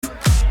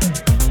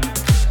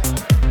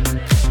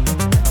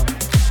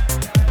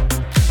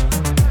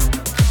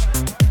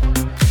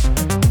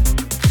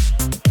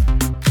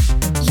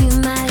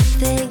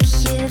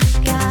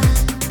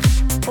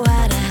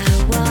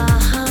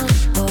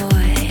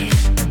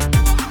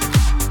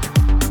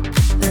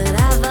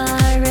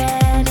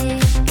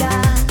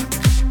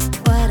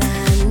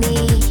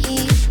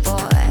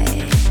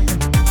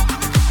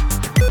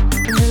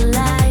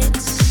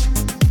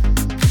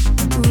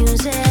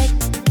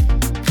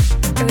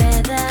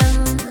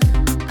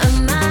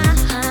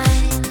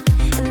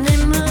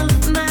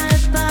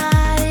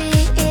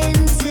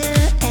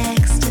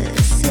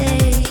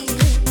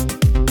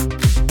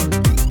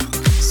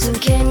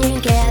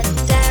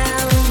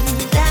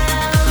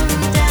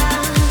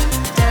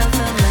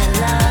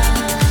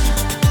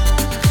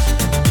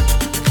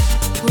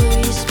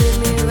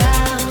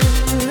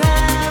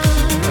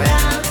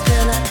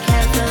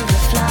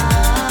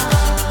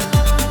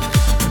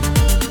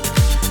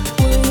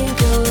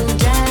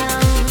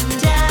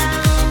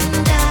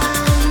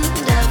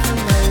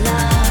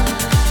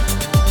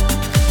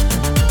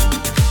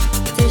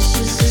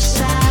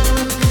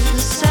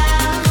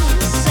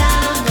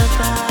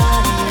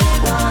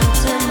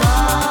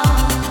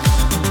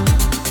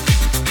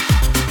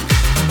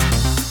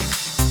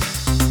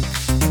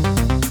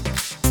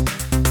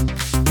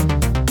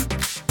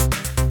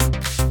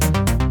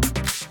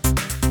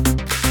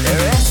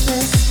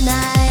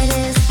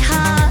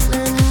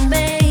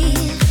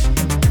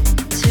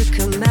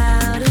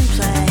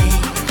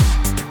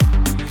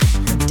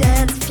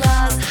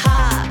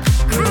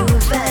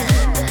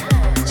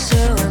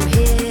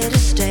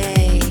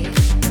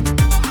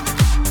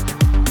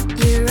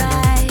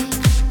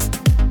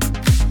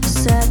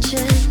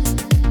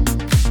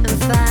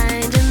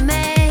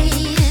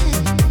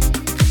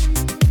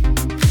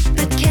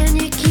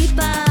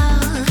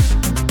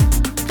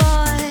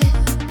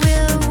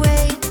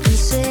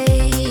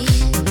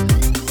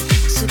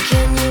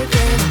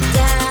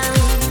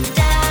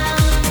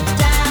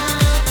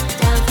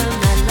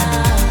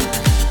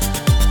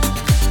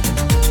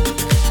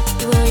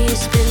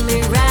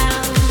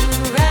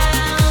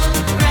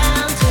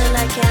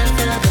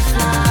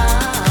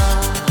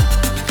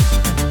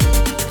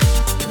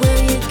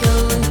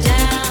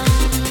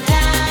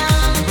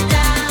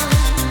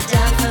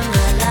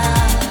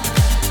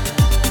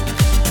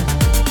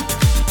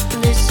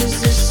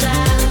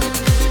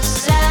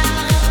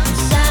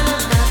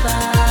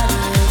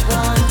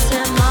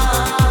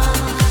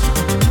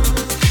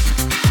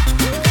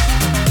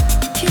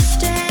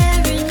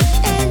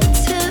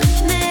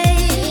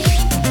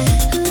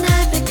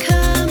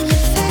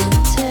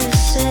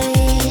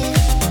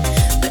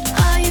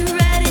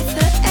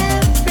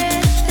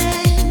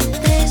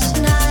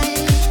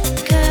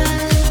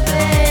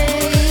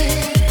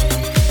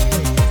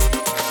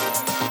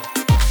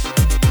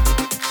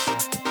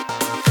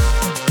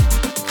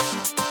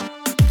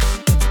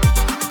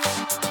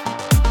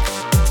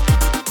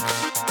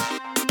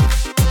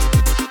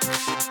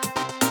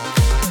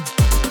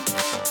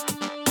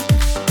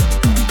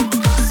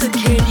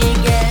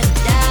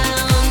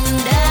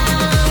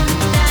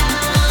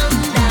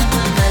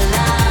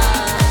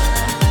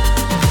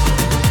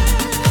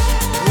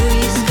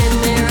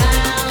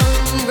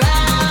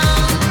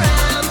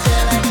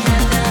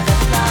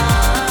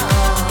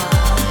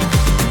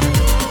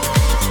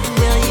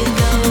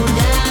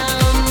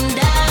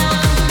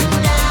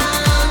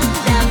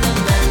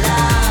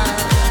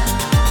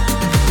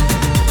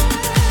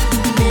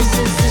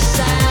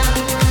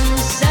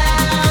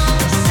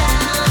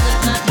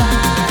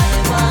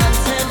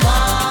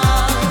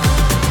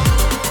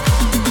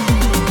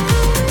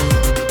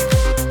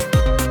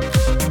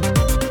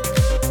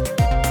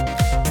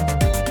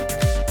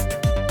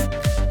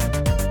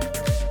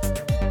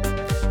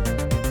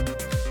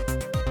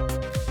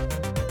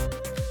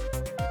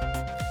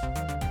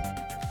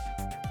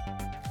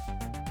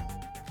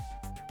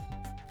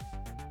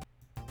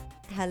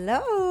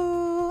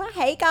Hello.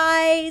 Hey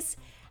guys.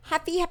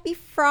 Happy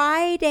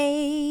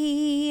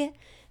Friday.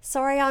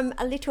 Sorry I'm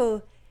a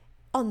little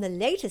on the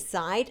later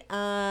side.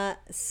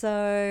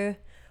 So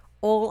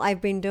all I've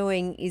been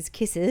doing is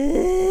kisses.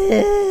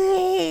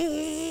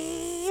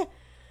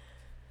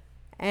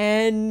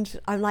 And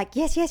I'm like,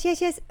 yes.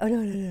 Oh,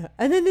 no.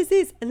 And then there's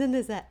this, and then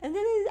there's that, and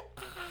then there's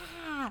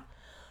but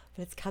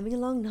it's coming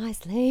along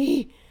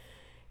nicely.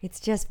 It's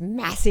just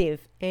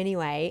massive.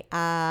 Anyway,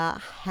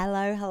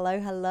 hello.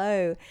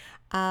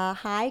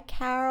 Hi,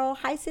 Carol.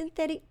 Hi,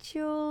 Synthetic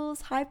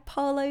Jules. Hi,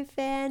 Polo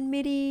Fan,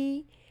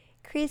 Mitty,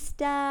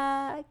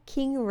 Krista,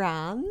 King King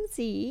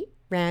Ramsey,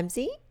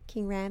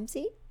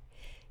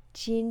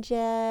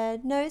 Ginger,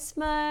 No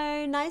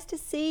Smo. Nice to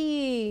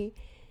see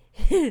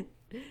you.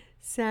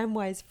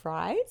 Samwise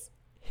Fries,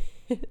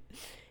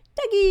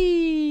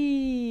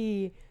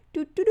 Dougie.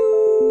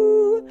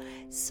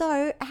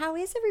 So, how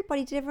is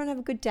everybody? Did everyone have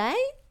a good day?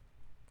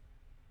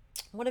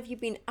 What have you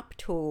been up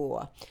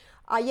to?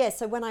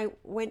 So when I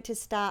went to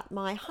start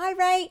my... Hi,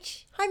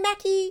 Rach. Hi,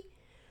 Mackie.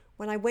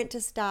 When I went to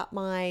start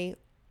my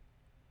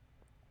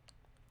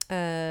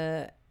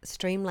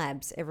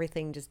Streamlabs,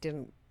 everything just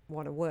didn't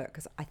want to work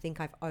because I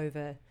think I've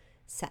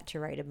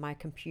oversaturated my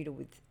computer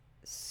with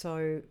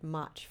so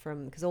much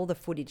because all the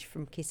footage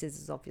from Kisses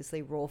is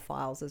obviously raw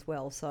files as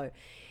well. So,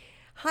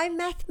 hi,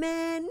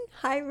 Mathman.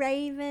 Hi,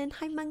 Raven.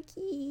 Hi,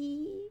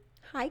 Monkey.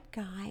 Hi,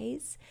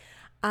 guys.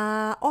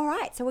 All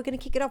right, so we're going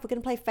to kick it off. We're going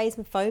to play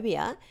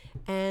Phasmophobia,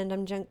 and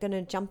I'm going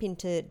to jump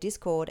into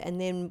Discord, and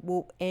then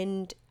we'll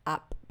end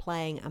up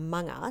playing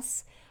Among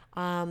Us.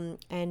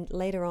 And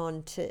later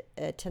on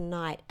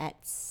tonight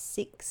at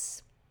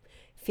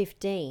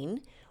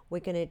 6:15, we're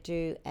going to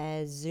do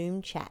a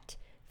Zoom chat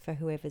for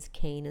whoever's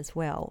keen as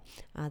well.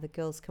 The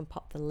girls can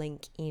pop the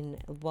link in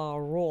the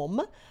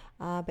room.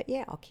 But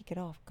yeah, I'll kick it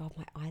off. God,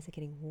 my eyes are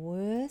getting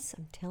worse.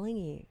 I'm telling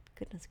you.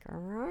 Goodness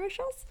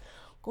gracious.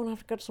 Going to have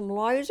to get some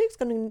Lasix.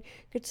 Going to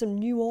get some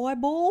new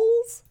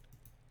eyeballs.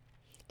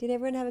 Did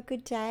everyone have a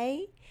good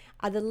day?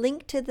 The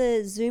link to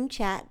the Zoom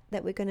chat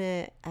that we're going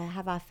to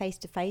have our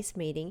face-to-face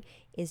meeting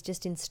is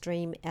just in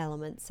Stream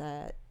Elements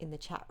in the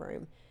chat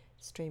room.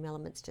 Stream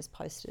Elements just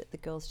posted it. The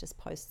girls just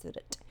posted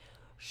it.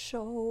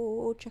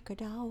 So check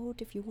it out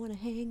if you want to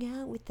hang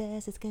out with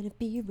us. It's going to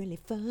be really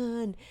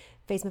fun.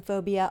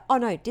 Phasmophobia. Oh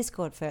no,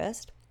 Discord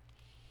first.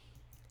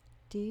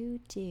 Do.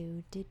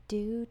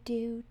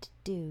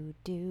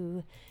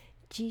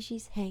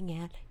 Gigi's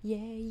hangout.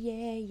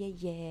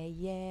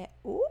 Yeah.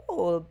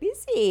 Ooh,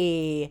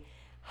 busy.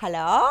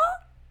 Hello?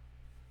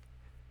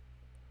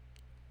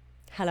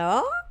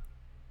 Hello.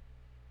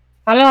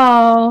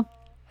 Hello.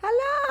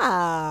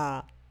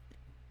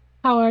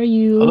 How are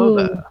you? Hello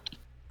there.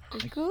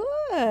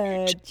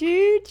 Good.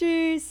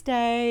 Juju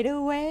stayed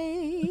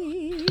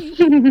away.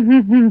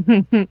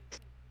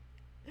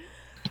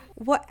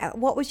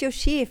 What was your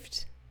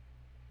shift?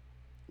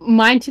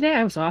 Mine today?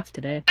 I was off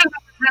today.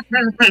 What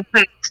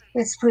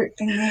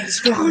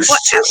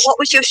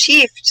was your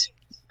shift?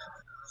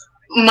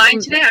 Mine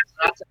today? I was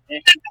off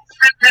today.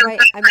 Wait,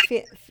 I'm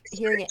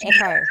hearing an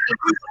echo.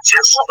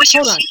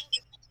 Hold on.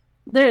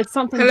 There's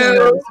something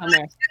going on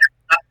somewhere.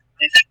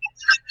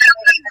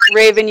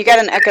 Raven, you got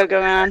an echo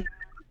going on.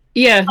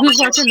 Yeah, who's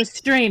watching the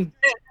stream?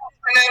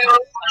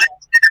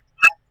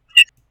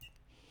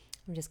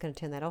 I'm just going to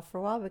turn that off for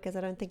a while because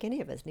I don't think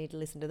any of us need to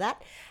listen to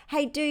that.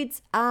 Hey,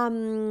 dudes,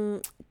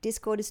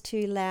 Discord is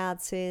too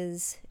loud,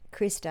 says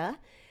Krista.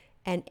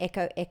 And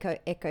echo,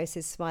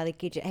 says Smiley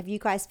Gidget. Have you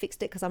guys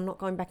fixed it? Because I'm not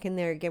going back in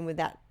there again with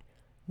that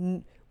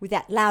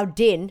loud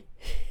din.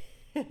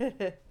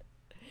 Hi,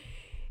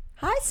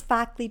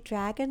 Sparkly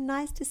Dragon.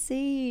 Nice to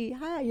see you.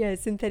 Hi, yeah,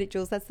 Synthetic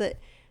Jules. That's the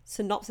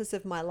synopsis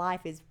of my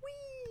life is,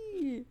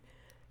 wee.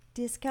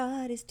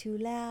 Discord is too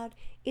loud.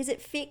 Is it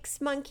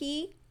fixed,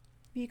 Monkey?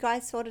 You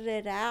guys sorted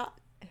it out?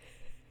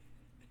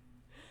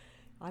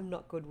 I'm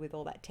not good with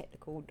all that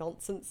technical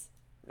nonsense.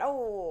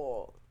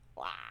 No.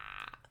 Wah.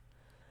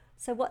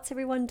 So what's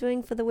everyone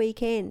doing for the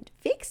weekend?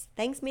 Fixed?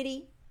 Thanks,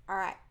 Mitty. All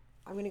right.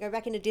 I'm going to go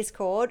back into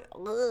Discord.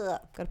 Ugh.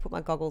 I've got to put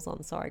my goggles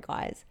on. Sorry,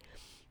 guys.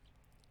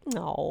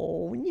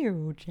 Oh,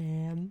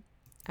 Neurojam.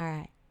 All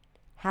right.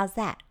 How's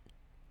that?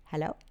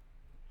 Hello?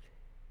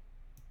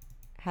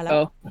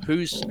 Oh,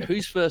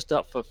 who's first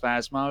up for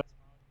Phasmo?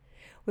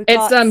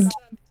 It's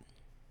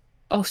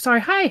Oh,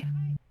 sorry. Hi.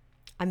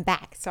 I'm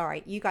back.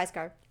 Sorry. You guys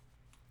go.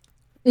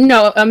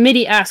 No,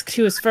 Mitty asked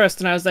who was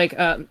first, and I was like,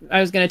 I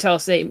was going to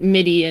say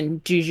Mitty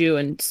and Juju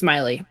and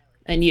Smiley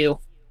and you.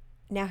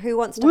 Now, who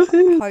wants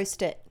to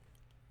host it?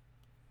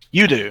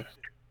 You do.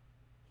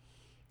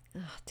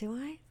 Oh, do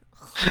I?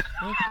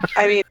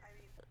 I mean,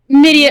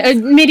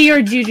 Mitty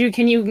or Juju,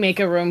 can you make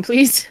a room,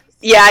 please?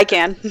 Yeah, I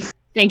can.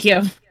 Thank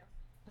you.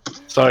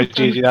 Sorry,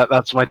 Gigi,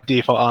 that's my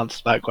default answer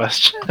to that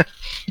question.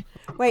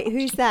 Wait,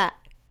 who's that?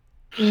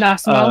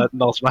 Nasmo.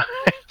 Nosmo.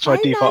 That's my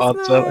default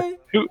Nasmo. answer.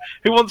 Who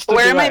wants to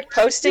Where do am that? I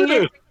posting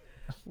it?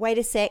 Wait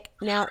a sec.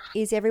 Now,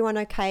 is everyone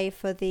okay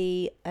for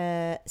the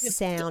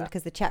sound?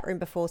 Because the chat room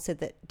before said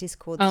that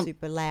Discord's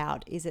super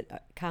loud. Is it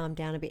calmed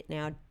down a bit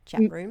now,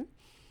 chat room?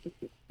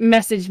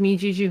 message me,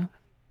 Juju.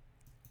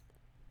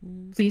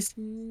 Please.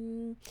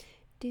 Do.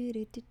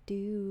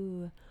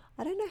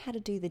 I don't know how to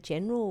do the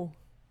general.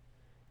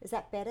 Is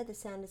that better? The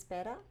sound is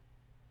better?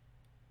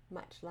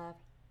 Much love.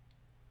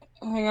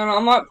 Hang on, I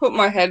might put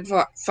my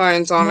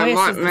headphones on. It Moya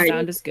might says the make.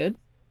 sound is good.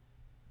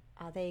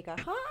 Oh, there you go.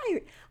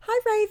 Hi. Hi,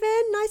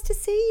 Raven. Nice to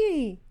see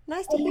you.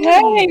 Nice to hear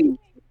you. Hey.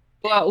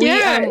 Well,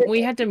 Yeah.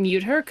 we had to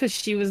mute her because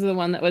she was the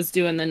one that was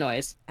doing the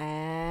noise. Oh.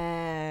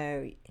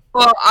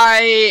 Well,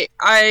 I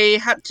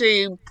had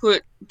to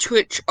put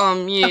Twitch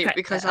on mute Okay,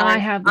 because I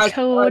have the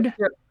code.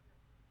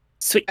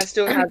 Sweet. I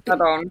still had that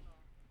on.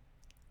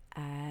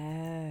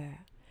 Oh.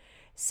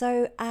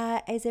 So,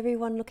 is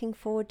everyone looking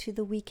forward to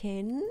the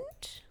weekend?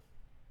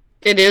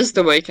 It is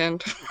the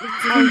weekend.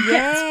 Oh,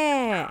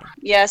 yeah.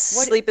 Yes,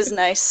 What- sleep is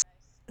nice.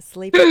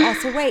 Sleep. Oh,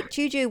 so wait,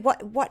 Juju,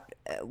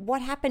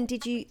 what happened?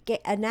 Did you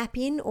get a nap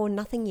in or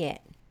nothing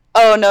yet?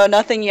 Oh no,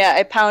 nothing yet.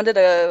 I pounded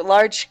a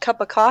large cup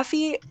of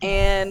coffee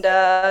and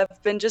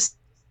I've been just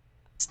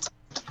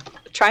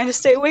trying to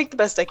stay awake the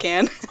best I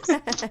can.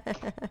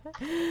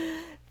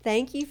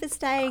 Thank you for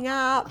staying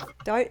up.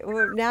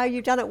 Well, now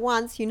you've done it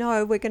once,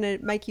 we're going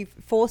to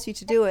force you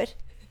to do it.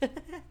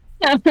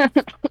 I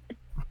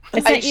I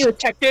sent you a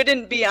text.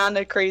 shouldn't be on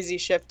a crazy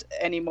shift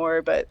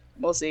anymore, but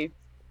we'll see.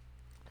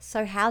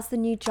 So how's the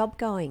new job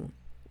going?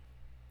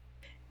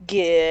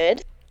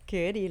 Good.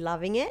 Good. Are you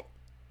loving it?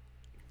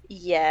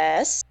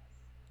 Yes.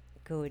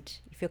 Good.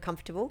 You feel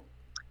comfortable?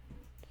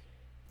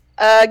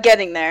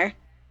 Getting there.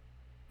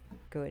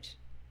 Good.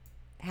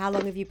 How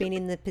long have you been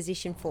in the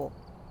position for?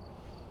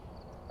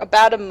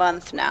 About a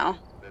month now.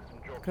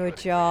 Good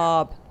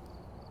job.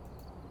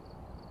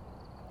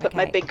 Put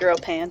my Okay. big girl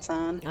pants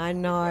on. I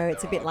know,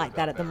 it's a bit like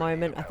that at the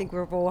moment. I think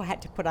we've all had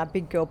to put our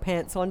big girl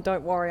pants on.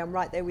 Don't worry, I'm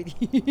right there with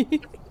you.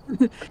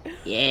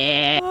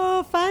 Yeah.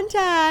 Oh, fun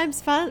times,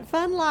 fun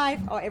life.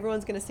 Oh,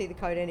 everyone's going to see the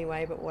code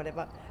anyway, but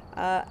whatever.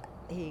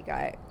 Here you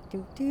go.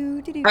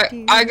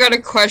 I got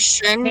a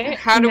question. Okay,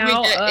 How do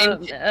now, we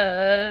get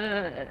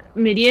into?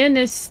 Midian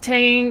is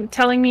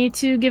telling me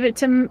to give it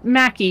to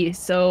Mackie.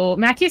 So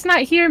Mackie's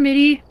not here,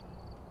 Midi.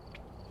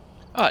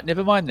 Alright,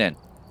 never mind then.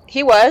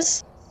 He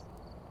was.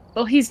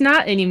 Well, he's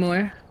not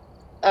anymore.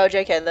 Oh,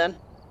 JK then.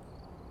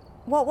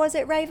 What was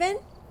it, Raven?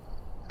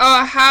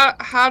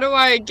 How do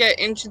I get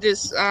into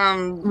this?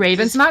 Raven's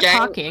this not game?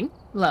 talking,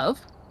 love.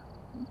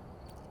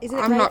 Is it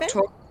I'm Raven? not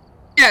talking.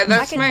 Yeah,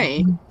 that's can-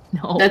 me.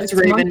 No, That's it's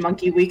Raven Monkey.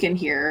 Monkey. We can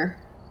hear.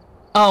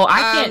 Oh,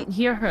 I can't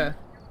hear her.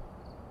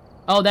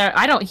 Oh, there.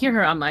 I don't hear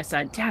her on my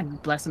side.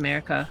 God bless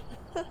America.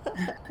 I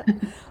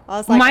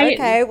was like, My-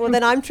 okay, well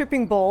then I'm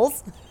tripping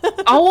balls.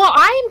 Oh, well,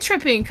 I'm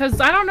tripping because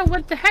I don't know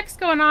what the heck's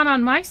going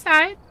on my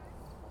side.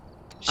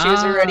 She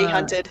was already Ah.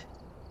 hunted.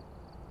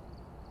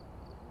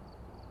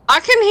 I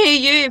can hear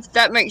you if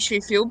that makes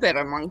you feel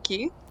better,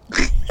 Monkey.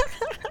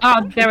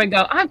 Oh, there we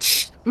go.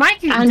 My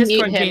Unmute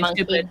Discord him, being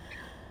Monkey. stupid.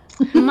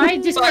 My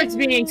Discord's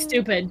being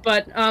stupid,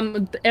 but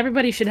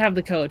everybody should have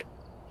the code.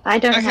 I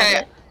don't Okay.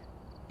 have it.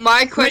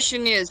 My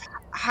question is,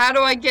 how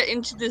do I get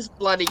into this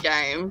bloody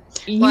game?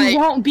 You Like-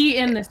 won't be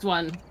in this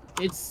one.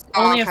 It's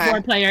only Okay. a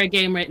 4-player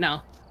game right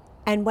now.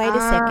 And wait a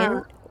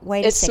second.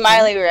 Wait It's a second.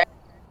 Smiley, right?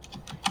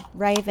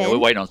 Raven. Yeah, we're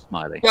waiting on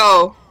Smiley.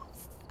 Yo,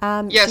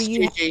 do yes,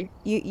 you, Gigi.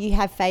 you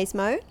have phase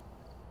mode?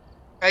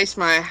 Face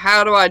Mo,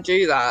 how do I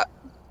do that?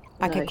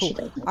 Okay, No, cool. she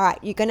doesn't. All right,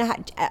 you're going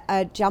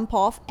to jump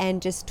off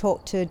and just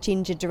talk to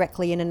Ginger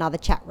directly in another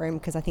chat room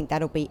because I think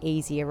that'll be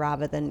easier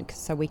rather than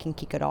so we can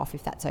kick it off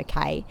if that's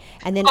okay.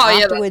 And then Oh,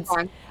 yeah, afterwards, that's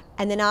fine.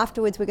 and then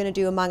afterwards we're going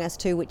to do Among Us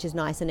 2, which is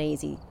nice and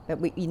easy. But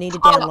you need to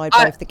Oh, download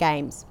both the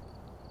games.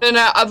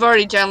 No, I've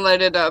already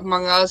downloaded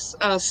Among Us.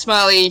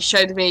 Smiley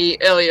showed me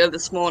earlier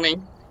this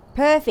morning.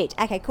 Perfect.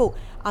 Okay, cool.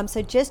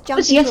 So just jump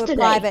was into yesterday. a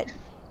private.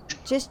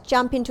 Just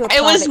jump into a It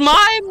private. was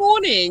my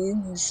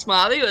morning,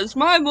 Smiley. It was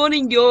my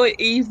morning, your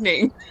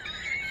evening.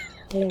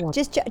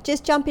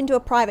 Just jump into a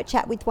private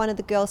chat with one of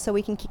the girls so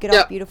we can kick it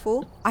Yep. off.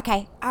 Beautiful.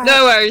 Okay. All right.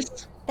 No worries.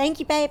 Thank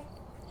you, babe.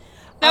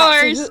 No All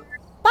right, worries.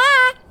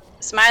 Bye.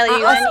 Smiley,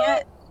 you Uh-uh.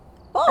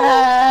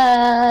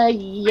 on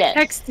yet? Yes.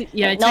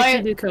 I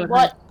texted the code.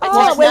 What? Oh,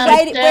 What's we're not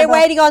waiting. We're stable?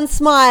 waiting on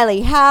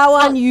Smiley.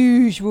 How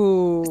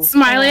unusual.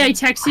 Smiley, I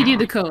texted you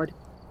the code.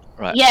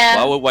 Right. Yeah,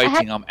 While we're I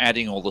waiting, I'm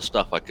adding all the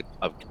stuff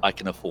I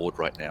can afford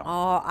right now.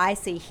 Oh, I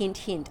see. Hint,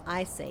 hint.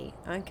 I see.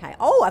 Okay.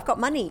 Oh, I've got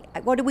money.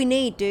 What do we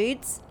need,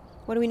 dudes?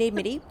 What do we need,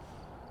 Mitty?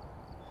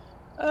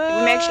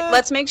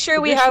 Let's make sure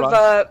for we this have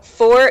run.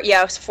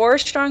 four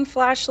strong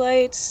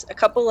flashlights. A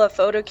couple of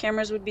photo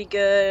cameras would be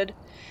good.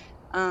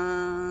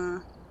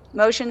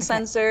 Motion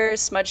sensor,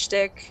 smudge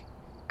stick,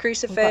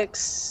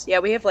 crucifix. Yeah,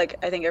 we have I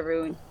think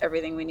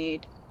everything we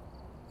need.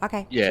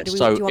 Okay. Yeah. do you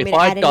So want me if to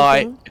I add die,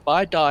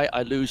 anything?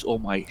 I lose all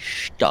my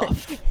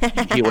stuff. You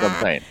hear what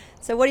I'm saying?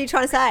 So what are you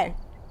trying to say?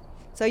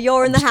 So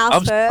you're in the house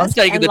I'm first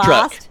taking and the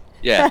truck. last?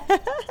 Yeah.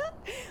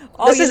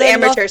 Oh, This you is letting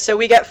off- amateur, so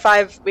we got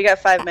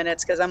 5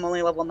 minutes because I'm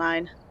only level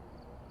 9.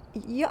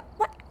 Yeah.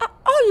 What?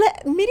 Oh,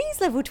 Mitty's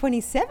level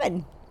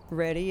 27.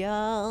 Ready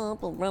up.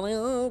 Ready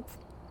up.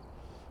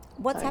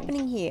 What's Sorry.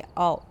 happening here?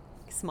 Oh,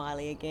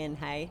 Smiley again.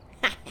 Hey.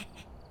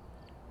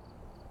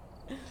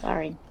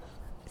 Sorry.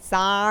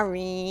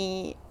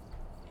 Sorry.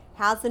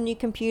 How's the new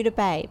computer,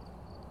 babe?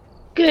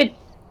 Good.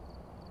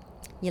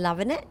 You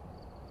loving it?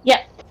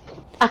 Yep.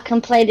 I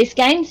can play this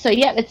game, so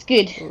yep, it's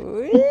good.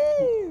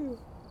 Ooh.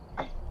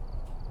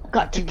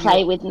 Got to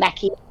play with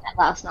Mackie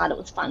last night. It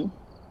was fun.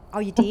 Oh,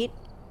 you did?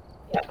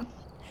 Yep.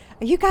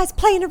 Are you guys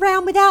playing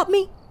around without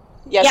me?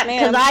 Yes, Yeah,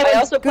 ma'am. 'cause I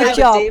also Good played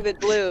job. with David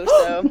Blue,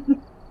 so.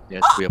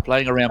 Yes, we are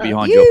playing around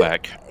behind You- your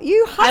back.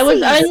 You I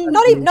was hussies.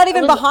 only- Not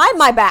even I was- behind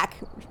my back.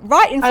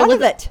 Right in I front of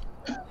was- it.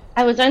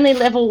 I was only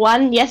level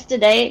 1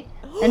 yesterday,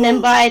 and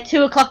then by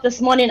 2 o'clock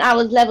this morning, I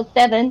was level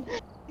 7.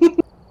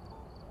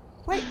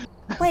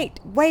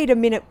 Wait a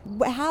minute.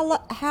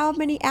 How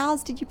many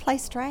hours did you play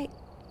straight?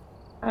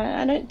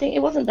 I don't think it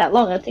wasn't that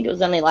long. I think it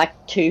was only like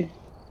 2.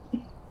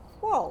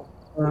 Whoa.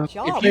 If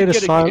job. you If played you, a get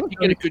a, silent, if you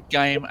get a good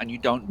game and you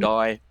don't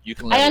die, you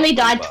can. I level only up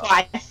died really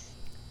fast. twice.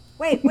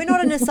 Wait, we're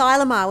not an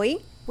asylum, are we?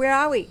 Where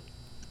are we?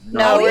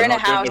 No, we're in a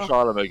not doing house.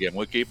 asylum again.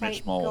 We're keeping Thank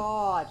it small.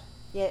 God.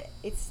 Yeah,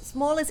 it's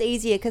small is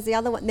easier because the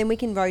other one, then we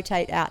can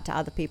rotate out to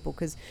other people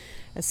because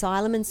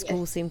asylum and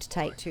school seem to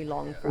take too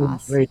long for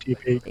us. Very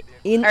TP.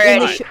 In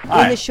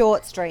Alrighty. the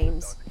short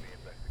streams.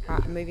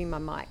 Alright, I'm moving my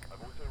mic.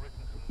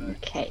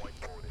 Okay.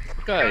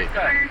 Okay.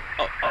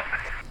 Oh,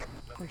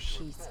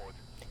 jeez.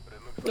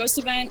 Ghost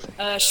event,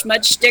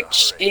 smudge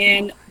sticks,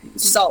 and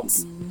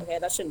salts. Okay,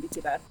 that shouldn't be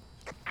too bad.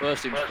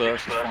 First things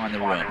first is find the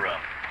room.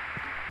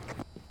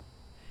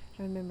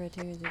 I remember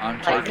doing the I'm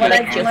What taking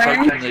did you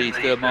learn?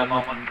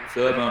 the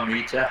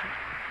thermometer.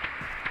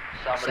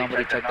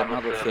 Somebody take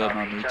another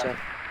thermometer.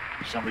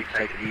 Somebody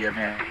take an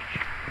EMF.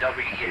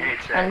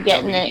 I'm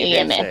getting an WE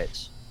EMF.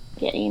 headsets.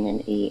 Getting an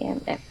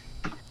EMF.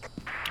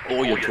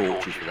 Or your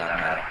torches for that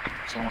matter.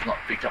 Someone's not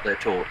picked up their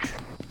torch.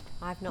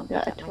 I've not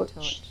Got picked a up my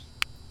torch.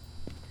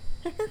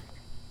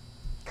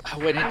 I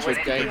went into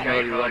a game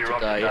earlier on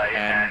today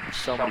and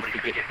somebody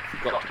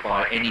forgot to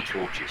buy any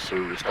torches, so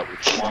we were stuck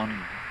with one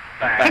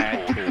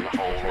bad torch the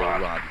whole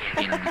run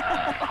in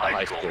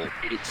high school.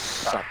 It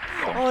sucked.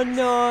 Oh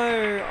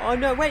no. Oh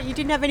no. Wait, you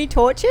didn't have any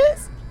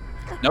torches?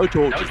 No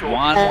torches,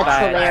 one That's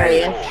bad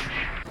hilarious. torch.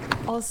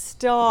 Oh,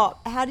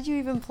 stop. How did you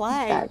even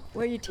play? That's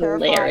Were you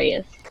terrified?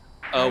 Hilarious.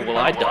 Oh, well,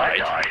 I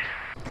died.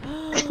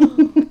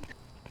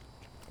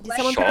 Did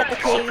someone pick up the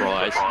key?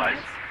 Surprise.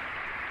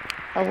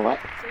 A what?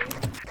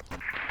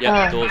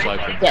 Yep, door's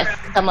open. Yes,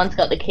 someone's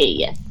got the key,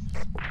 yes.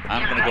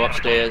 I'm gonna go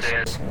upstairs.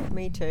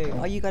 Me too.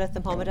 Oh, you got a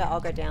thermometer?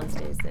 I'll go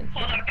downstairs then.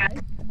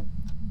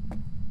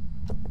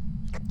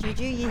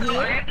 Gigi, you I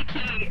here? have the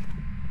key.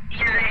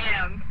 Here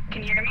I am.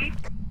 Can you hear me?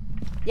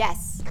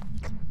 Yes.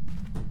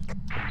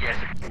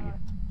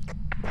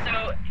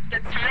 So the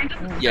time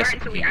doesn't Yes,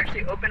 start until we it can.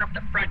 actually open up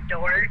the front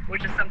door,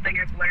 which is something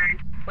I've learned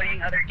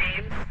playing other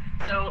games.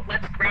 So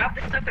let's grab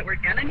the stuff that we're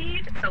gonna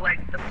need. So like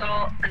the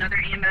salt, another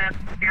EMF,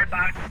 spirit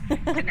box,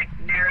 to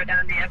narrow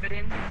down the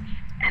evidence,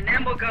 and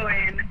then we'll go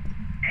in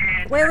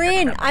and. We're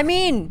in. I'm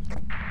in.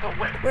 But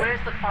where's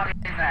the fun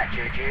in that,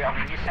 Gigi? I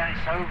mean, you sound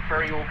so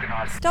very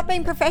organised. Stop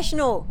being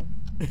professional.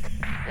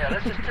 Yeah,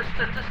 let's just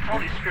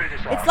totally screw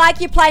this up. It's like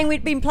you're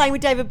been playing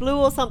with David Blue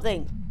or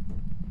something.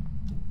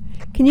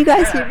 Can you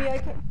guys hear me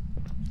okay?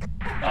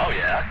 Oh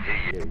yeah, I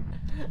hear you.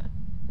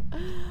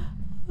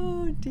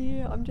 Oh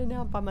dear, I'm just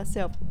now by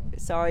myself.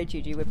 Sorry,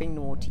 Gigi, we're being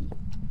naughty.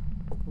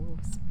 Oh,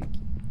 spooky.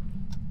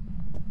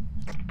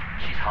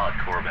 She's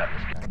hardcore about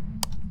this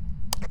game.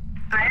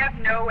 I have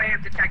no way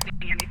of detecting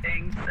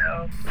anything,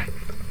 so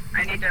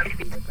I need to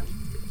be with them.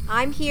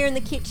 I'm here in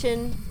the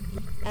kitchen,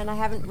 and I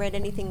haven't read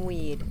anything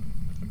weird.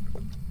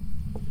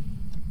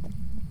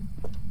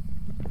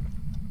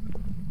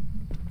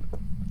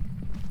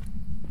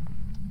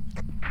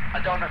 I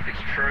don't know if it's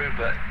true,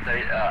 but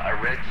I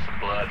read some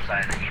blurb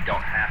saying that you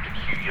don't have to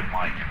cue your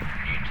mic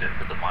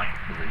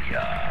for the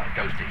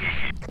ghost to hear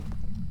you.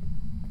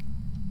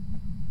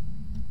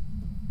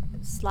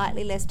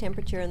 Slightly less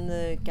temperature in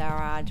the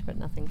garage, but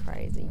nothing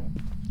crazy.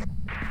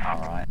 All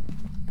right.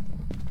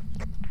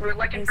 We're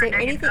looking Is for there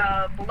anything-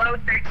 below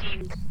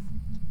 13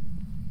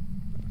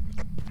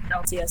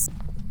 Celsius.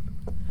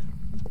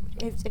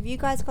 Have you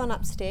guys gone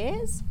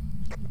upstairs?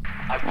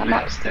 I've I'm been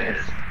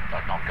upstairs.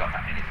 I've not got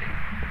anything.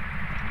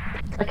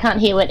 I can't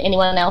hear what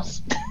anyone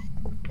else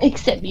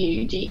except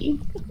you, G.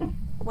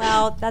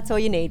 Well, that's all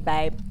you need,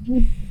 babe.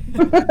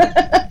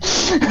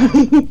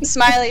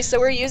 Smiley, so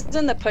we're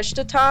using the push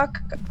to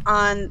talk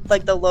on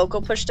like the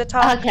local push to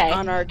talk Okay.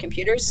 on our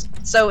computers.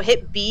 So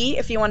hit B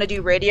if you want to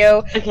do radio.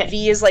 Okay.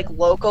 V is like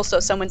local, so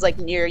if someone's like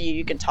near you,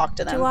 you can talk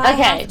to them. Do I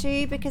Okay. have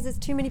to? Because there's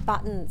too many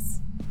buttons.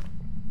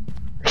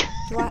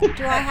 Do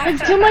I have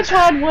It's to? too much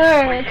hard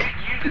Well, work. you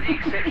are the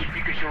exception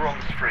because you're on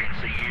the screen,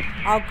 so you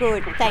Oh,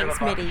 good. push Thanks,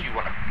 whatever buttons Mitty. you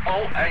want to.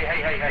 Oh,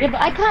 hey. Yeah,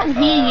 but I can't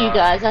hear you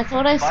guys. I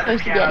thought I was By the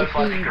supposed to be able piano, to by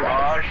hear the you guys.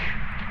 garage,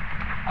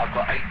 I've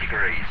got 8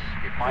 degrees.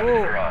 It might be the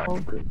Ooh. garage. Oh,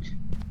 good.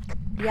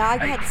 Yeah,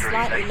 I've 8 had degrees,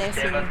 slightly 8, less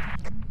 7. in.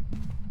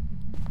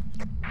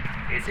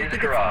 It's So in you the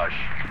think garage.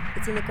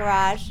 It's in the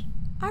garage.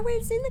 I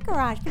read it's in the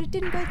garage, but it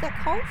didn't go that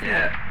cold for me.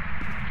 Yeah.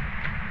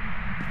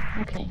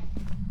 Okay.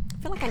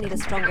 I feel like I need a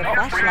stronger Not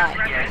flashlight.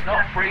 freezing, yeah, it's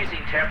not freezing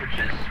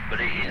temperatures,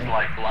 but it is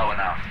like low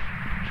enough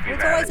to be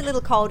It's always a valid.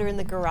 little colder in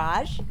the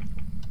garage.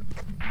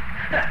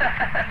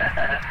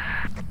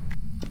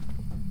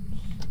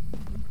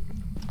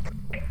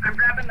 I'm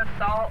grabbing the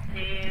salt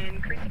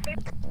and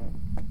crucifix.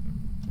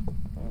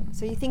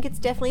 So you think it's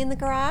definitely in the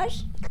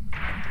garage?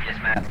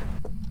 Yes, ma'am.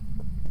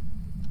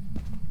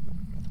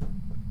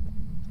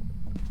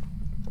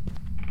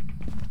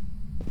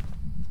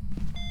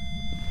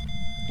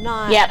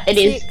 Nine. Yep, it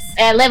is. 6.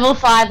 Level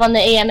 5 on the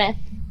EMF.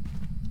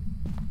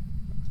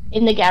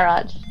 In the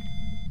garage.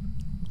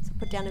 So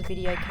put down a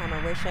video camera.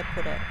 Where should I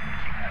put it?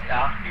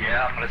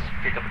 Yeah, I'm gonna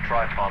pick up a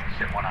tripod and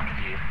set one up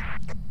here.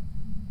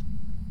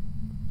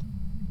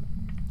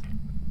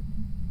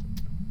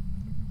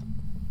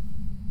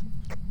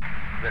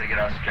 Better get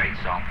our skates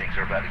on, things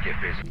are about to get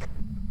busy.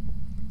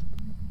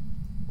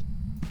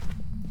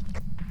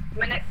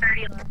 Minute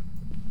 30 left.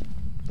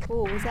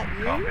 Oh, was that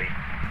you? Copy.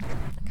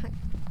 I can't.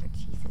 Oh,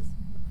 Jesus.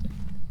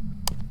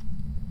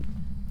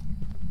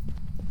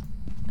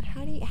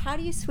 How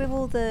do you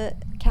swivel the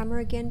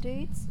camera again,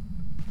 dudes?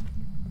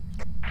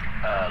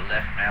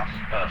 Left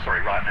mouse,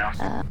 sorry, right mouse.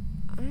 Ah.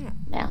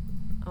 Now.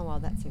 Oh well,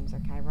 that seems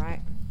okay,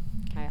 right?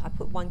 Okay, I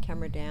put one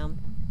camera down.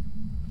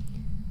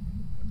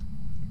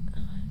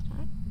 Did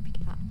I pick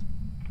it up?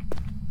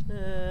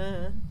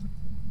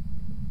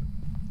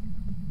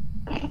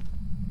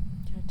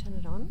 Can I turn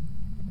it on?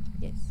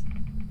 Yes.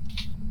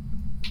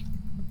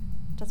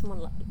 Doesn't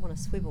want to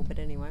swivel, but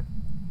anyway.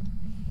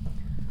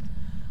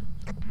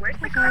 Where's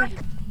the car? Okay.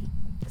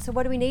 So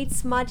what do we need?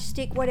 Smudge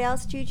stick. What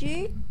else,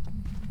 Juju?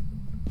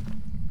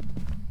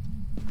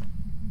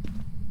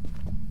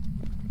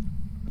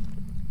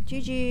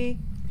 Juju.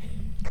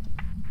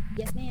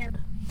 Yes, ma'am.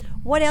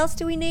 What else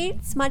do we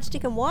need? Smudge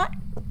stick and what?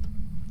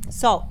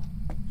 Salt.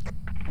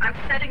 I'm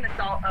setting the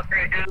salt up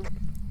right now.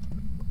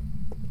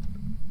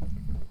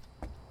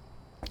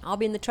 I'll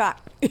be in the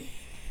truck.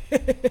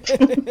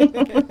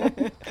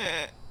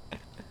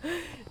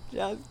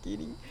 Just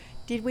kidding.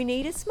 Did we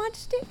need a smudge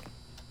stick?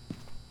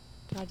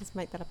 Did I just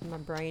make that up in my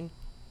brain?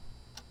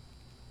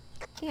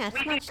 Yeah,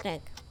 smudge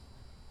stick.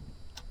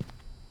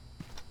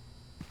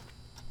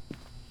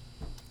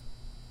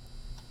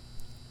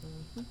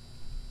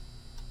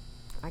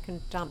 I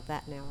can dump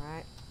that now,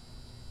 right?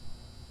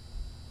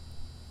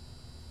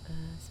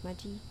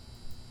 Smudgy.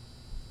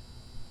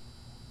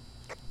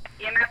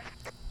 EMF.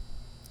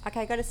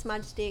 Okay, got a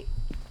smudge stick.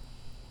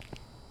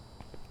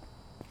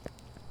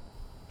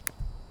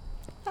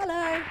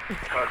 Hello.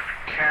 Got a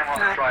camera on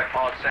the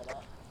tripod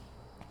set.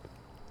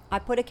 I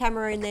put a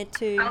camera in there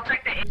too. I'll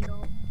check the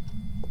angle.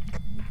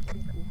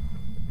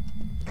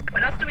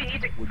 What else do we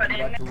need to Would put you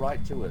in? like to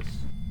write to us?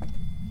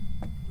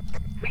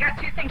 We got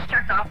 2 things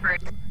checked off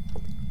already.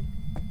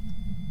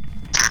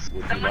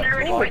 Would you Someone like to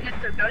already write?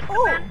 witnessed a ghost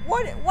Oh,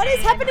 event. what is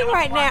happening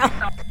right now?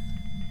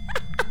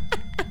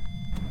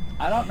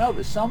 I don't know,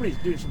 but somebody's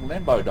doing some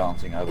limbo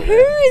dancing over Who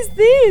there. is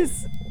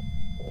this?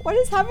 What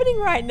is happening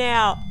right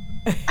now?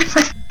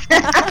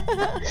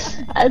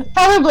 It's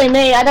probably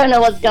me. I don't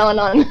know what's going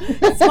on.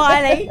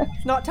 Smiley,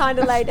 it's not time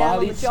to lay down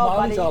on the job,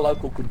 Smiley's buddy. our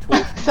local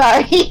contortionist.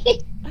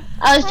 Sorry.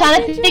 I was trying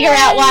to did you figure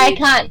out why I leave?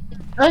 can't.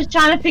 I was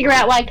trying to figure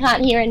out why I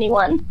can't hear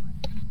anyone.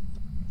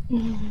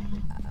 Oh,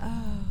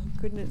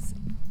 goodness.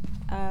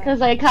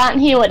 Because I can't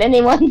hear what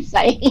anyone's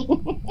saying.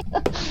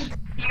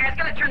 You guys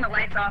gotta turn the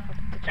lights off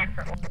to check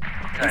for oil.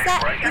 Okay,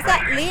 that- right, is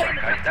that right, lit?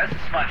 okay, that's a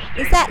smudge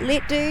stick. Is that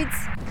lit, dudes?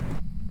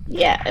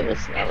 Yeah, it was.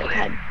 It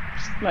had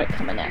smoke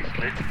coming out. It's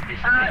lit.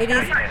 It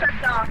That's is- not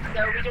checked off, so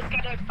we just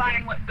gotta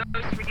find what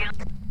ghost we're dealing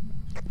with.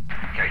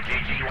 Okay,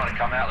 Gigi, you want to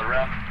come out the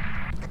room?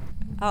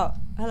 Oh,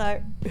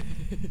 hello.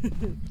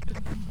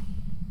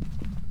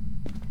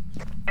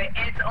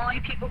 And it's only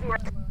people who are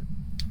alone.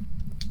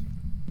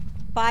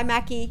 Bye,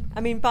 Mackie. I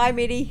mean, bye,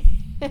 Mitty.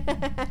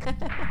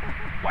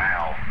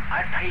 Wow,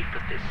 I paid for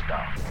this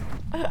stuff.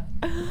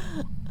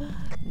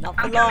 Not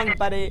for long,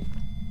 buddy.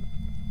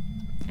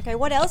 Okay,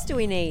 what else do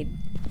we need?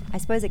 I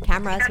suppose a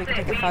camera so we can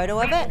take a photo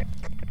of it.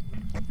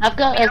 I've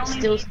got We a only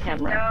stills need to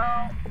camera.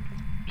 know-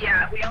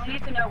 Yeah, we only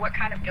need to know what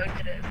kind of ghost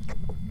it is.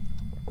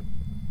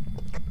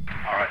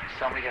 Alright,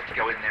 somebody has to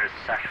go in there as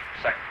a sac.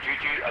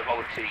 Juju, I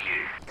volunteer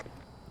you.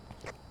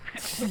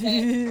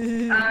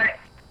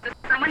 Does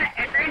someone, is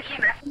there an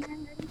EMF in there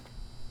already?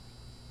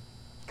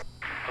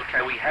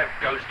 Okay, we have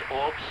ghost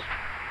orbs.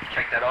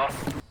 Check that off.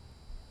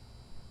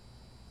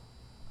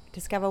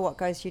 Discover what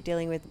ghost you're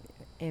dealing with.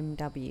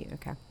 MW.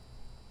 Okay.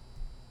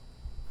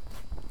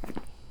 Can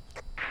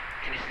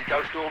you see the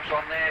ghost orbs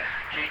on there,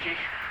 Gigi?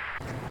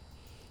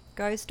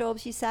 Ghost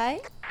orbs, you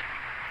say?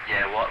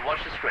 Yeah,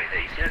 watch the screen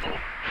there. You see little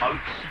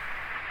motes?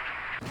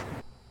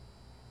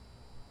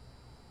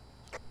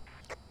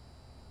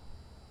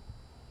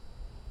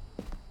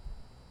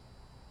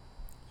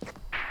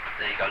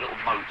 There you go, little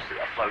motes that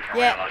are floating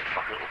Yep. around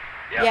like little...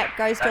 Yep,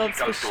 ghost that's orbs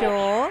for ghost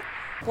sure.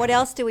 What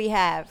else do we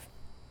have?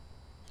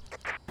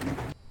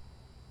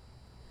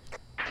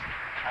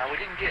 We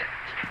didn't get...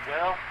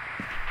 Well,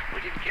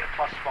 we didn't get a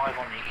 +5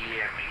 on the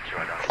EM meter,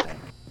 I don't think.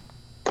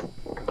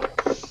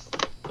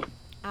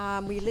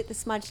 We lit the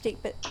smudge stick,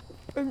 but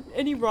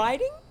any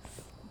writing?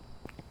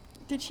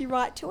 Did she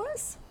write to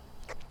us?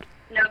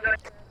 No, go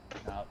ahead.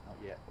 No, not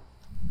yet.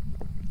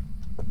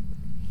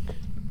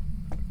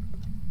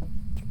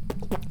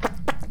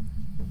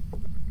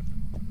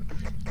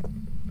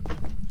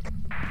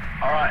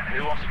 Alright,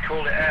 who wants to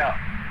call it out?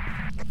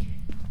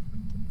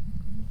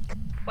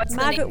 What's the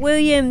Margaret name?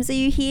 Williams, are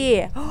you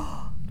here?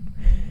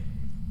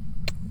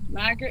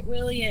 Margaret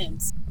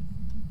Williams.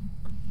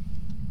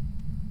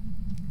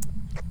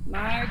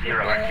 Margaret.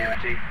 Zero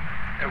activity.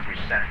 Every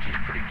sanity's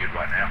pretty good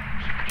right now.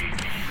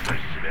 Gigi,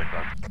 she's a bit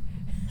bug.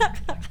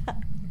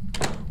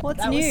 What's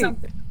That was new?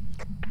 something.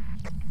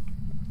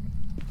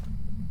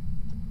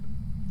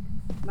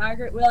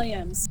 Margaret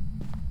Williams.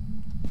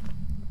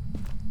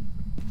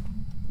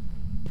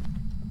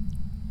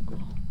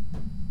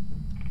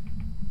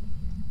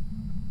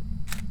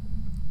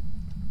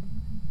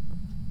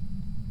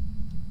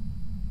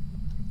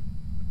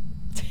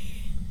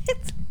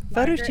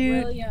 Photo Margaret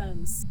shoot.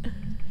 Williams.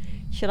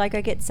 Should I go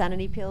get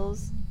sanity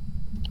pills?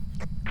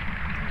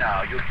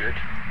 No, you're good.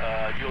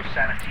 Your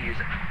sanity is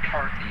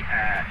currently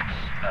at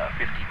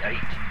 58.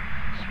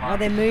 Oh,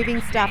 they're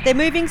moving stuff. They're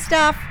moving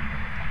stuff.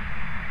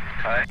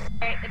 Okay.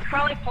 Okay, it's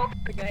probably Polka.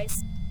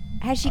 Guys.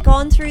 Has she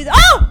gone through the...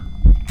 Oh!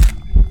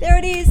 There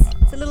it is.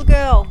 It's a little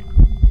girl.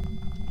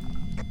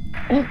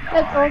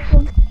 That's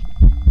awesome.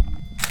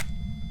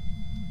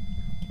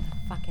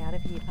 Fuck out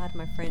of here. Pardon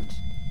my French.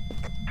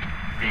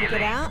 Can you get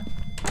Really? out?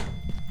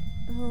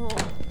 Oh.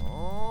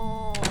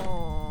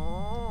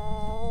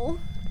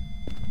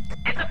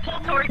 It's a pull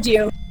towards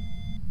You.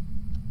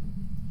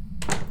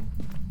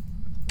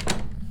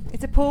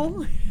 It's a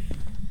pool.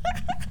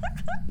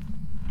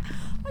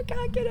 I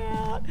can't get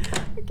out.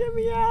 Get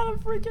me out. I'm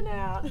freaking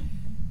out.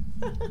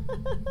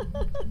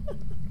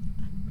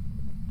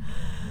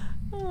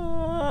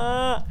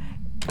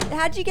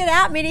 How'd you get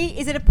out, Minnie?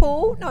 Is it a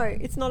pool? No,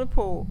 it's not a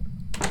pool.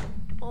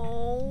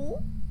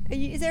 Oh.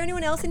 Is there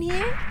anyone else in here?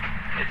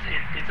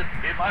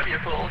 It might be a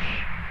push.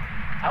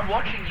 I'm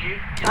watching you.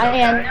 It's I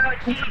okay. am. No,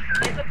 it's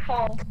a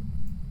pull.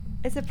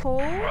 It's a pool?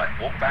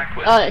 Right, walk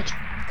backwards. Oh,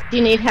 do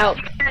you need help?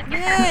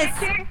 Yes.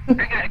 I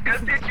got a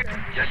good picture.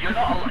 Yeah, you're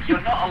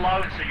not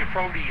alone, so you're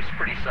probably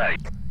pretty safe.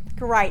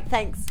 Great,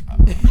 thanks.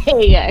 There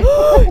you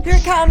go. Here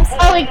it comes.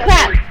 Holy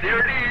crap!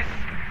 There it is.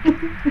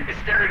 It's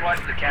staring right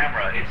at the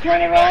camera. It's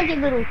Turn really around, funny.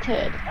 you little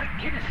turd. My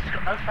goodness, it's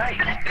got no face.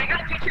 I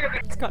got a picture of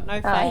it. It's got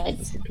no Oh, I face.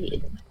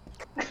 disappeared.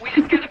 We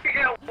just gotta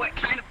figure out what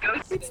kind of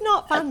ghost. It's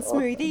not fun, That's awesome.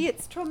 Smoothie.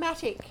 It's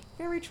traumatic.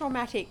 Very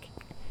traumatic.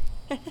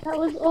 That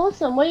was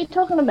awesome. What are you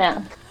talking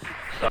about?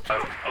 So,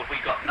 have we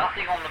got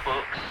nothing on the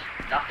books?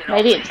 Nothing on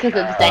Maybe the, it's because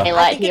it's I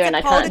daylight think here it's and a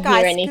I can't hear poltergeist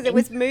because anything. it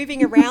was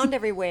moving around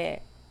everywhere.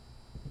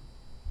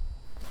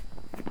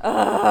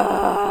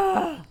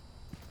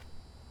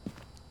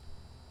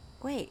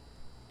 Wait,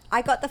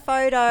 I got the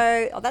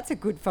photo. Oh, that's a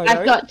good photo.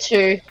 I've got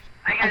two.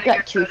 I I've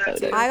got two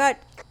photos. I got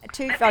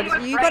two think photos. it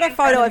was You right got a in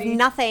front photo of of me.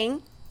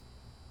 nothing.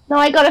 No,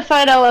 I got a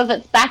photo of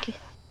its back.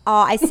 Oh,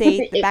 I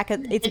see. The back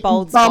of its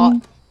bald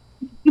bum.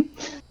 spot.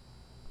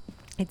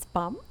 Its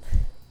bum.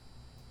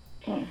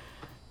 Hmm.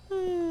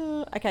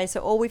 Okay, so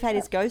all we've had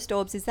is ghost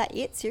orbs. Is that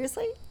it?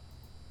 Seriously?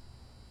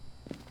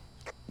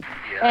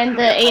 And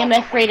the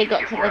EMF reader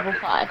got to level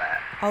 5.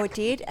 Oh, it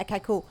did? Okay,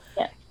 cool.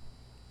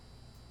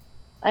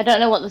 I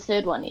don't know what the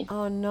third one is.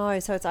 Oh no,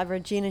 so it's either a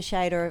Gina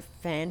Shade or a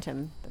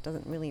Phantom. That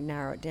doesn't really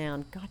narrow it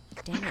down. God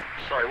damn it.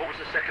 Sorry, what was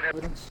the second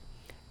evidence?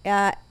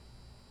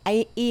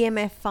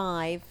 EMF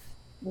 5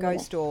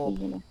 ghost orb.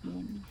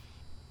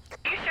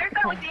 Are you sure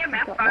that was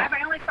EMF 5?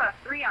 I only saw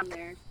 3 on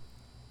there.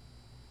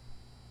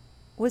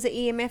 Was it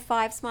EMF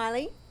 5,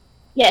 Smiley?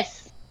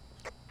 Yes.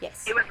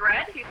 Yes. It was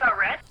red? You saw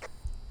red?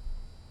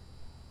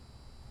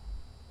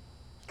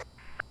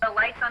 The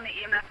lights on the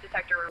EMF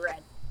detector were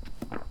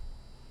red.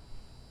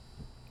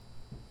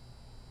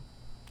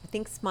 I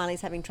think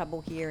Smiley's having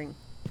trouble hearing.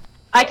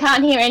 I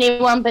can't hear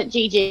anyone but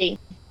Gigi.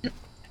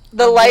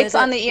 The Oh, lights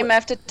where on the- the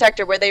EMF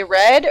detector, were they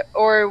red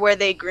or were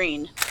they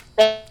green?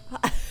 They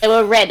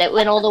were red. It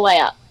went all the way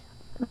up.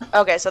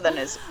 Okay, so then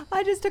it's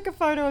I just took a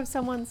photo of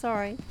someone,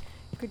 sorry.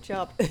 Good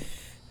job.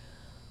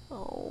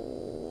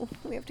 Oh,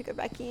 we have to go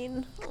back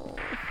in. Oh.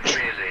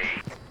 Really?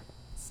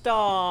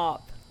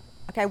 Stop.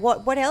 Okay,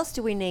 what else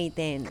do we need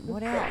then?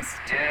 What else?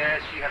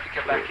 Yes, you have to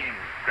come back in.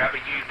 Grab a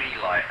UV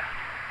light.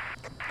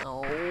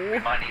 Oh. We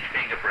might need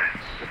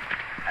fingerprints.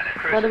 And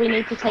a What do we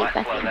need to crucifix. take back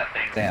Might slow in? that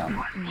thing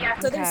down. Yeah,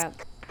 so Okay. there's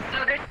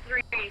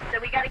 3. So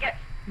we gotta get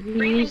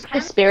Use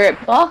the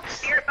spirit box.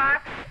 spirit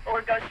box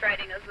or ghost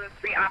writing. Those are the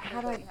 3 options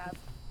How do that I- we have.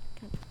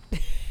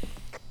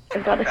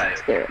 I've got Okay, a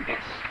spirit box.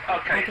 it's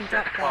okay. I can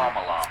Set the drop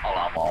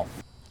alarm off,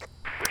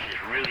 which is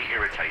really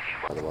irritating,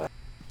 by the way.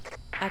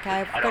 Okay,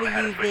 I I've got don't a know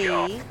how to switch it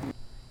UV.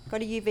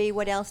 Got a UV.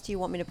 What else do you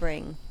want me to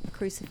bring? A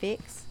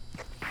crucifix?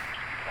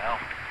 Well,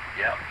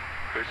 yeah.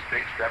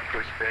 Crucifix. Grab a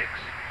crucifix.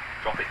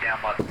 Drop it down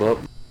by the book.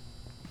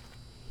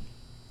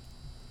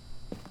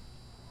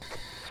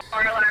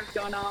 Fire alarm's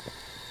going off.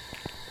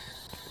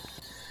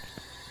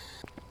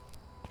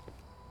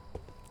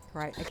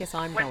 Right, I guess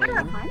I'm What's going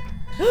that in. time?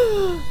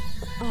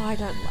 Oh, I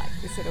don't like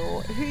this at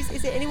all.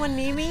 Is there anyone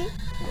near me?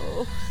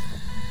 Oh,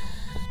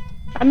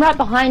 I'm right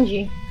behind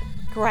you.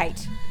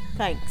 great.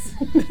 Thanks.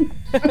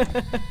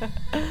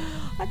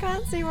 I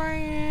can't see where I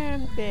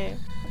am. There.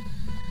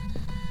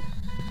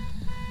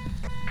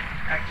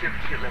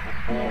 Activity at level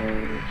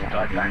 4.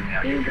 Start back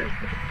now. You're good.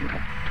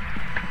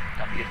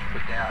 Don't forget to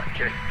put down,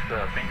 check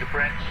the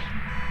fingerprints,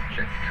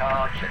 check the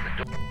car, check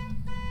the door.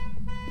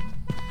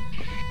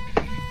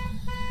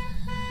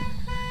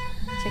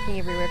 Checking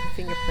everywhere for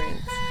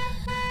fingerprints.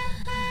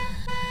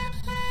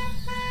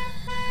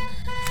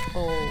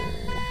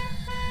 Oh.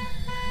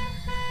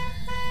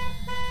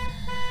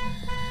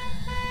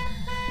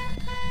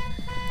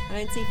 I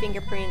don't see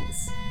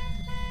fingerprints.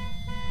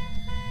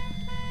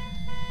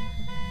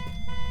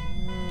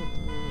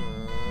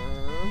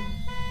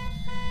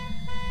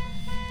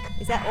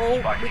 Is that all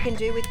we can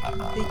do with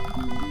the...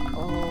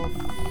 Oh,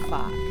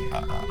 fuck.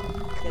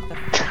 Get the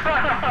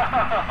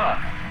fuck.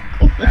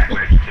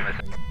 Language,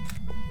 Timothy.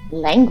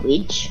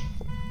 Language?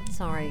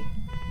 Sorry.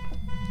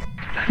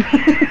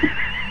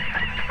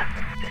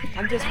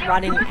 I'm just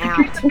running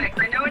out.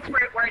 I know it's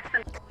where it's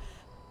been.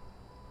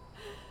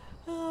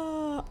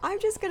 I'm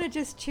just gonna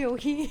just chill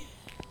here.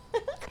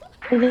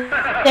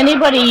 Does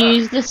anybody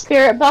use the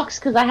spirit box?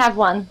 Because I have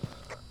one.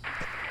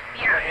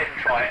 Go ahead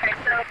and try it.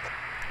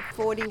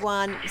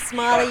 41.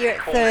 Smiley, you're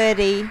at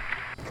 30.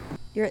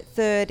 You're at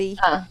 30.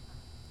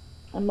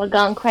 I'm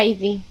going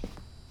crazy.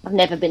 I've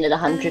never been at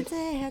 100.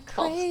 They're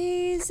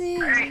crazy.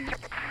 Go ahead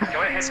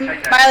and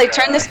take that. Smiley,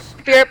 turn the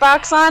spirit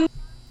box on.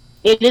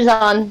 It is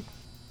on.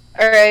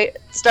 Alright,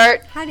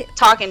 start How do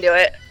talking to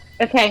it.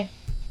 Okay.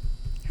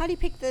 how do you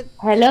pick the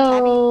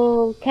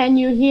Hello, can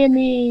you hear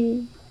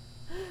me?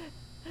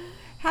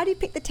 How do you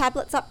pick the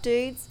tablets up,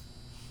 dudes?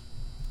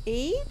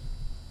 E?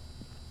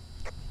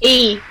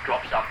 E,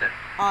 Drop something.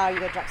 Oh, you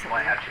gotta drop Might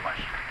something. have too much.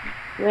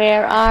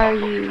 where are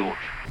Drop the you? torch.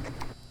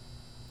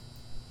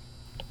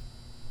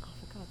 Oh,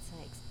 for God's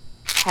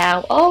sakes.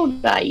 How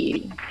old are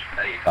you?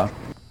 There you go.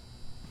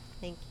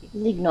 Thank you.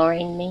 He's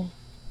ignoring me.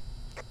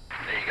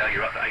 There you go.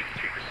 You're up to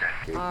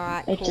 83%.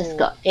 Alright, It cool. just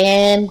got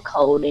damn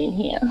cold in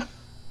here.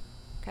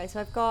 Okay, so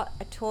I've got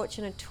a torch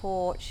and a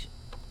torch.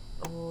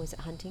 Oh, is it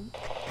hunting?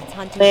 It's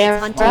hunting. Where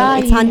It's hunting. are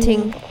It's you?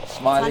 hunting.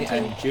 Smiley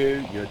hunting. and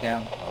Jew, you're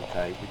down.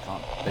 Okay,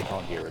 they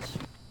can't hear us.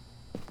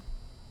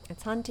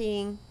 It's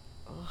hunting.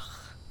 Ugh.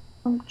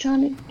 I'm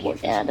trying to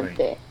Watch get out the of screen.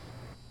 there.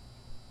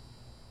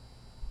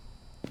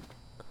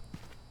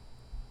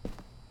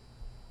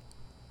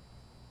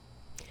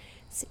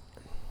 See-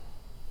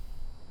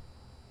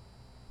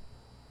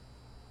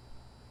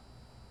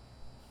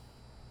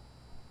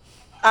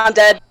 I'm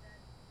dead.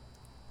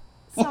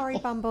 Sorry,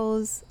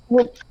 Bumbles.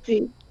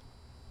 Whoopsie.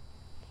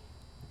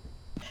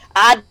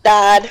 I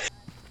died.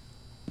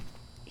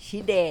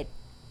 She did.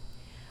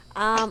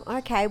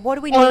 Okay, what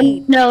do we Oh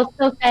need? no,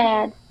 so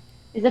sad.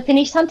 Is it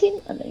finished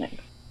hunting? I don't know.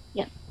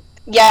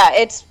 Yeah,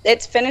 it's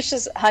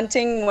finishes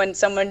hunting when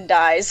someone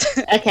dies.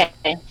 Okay.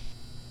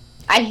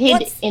 I hid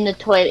What's- in the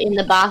toilet in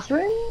the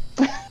bathroom.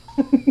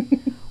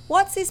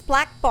 What's this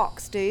black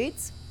box,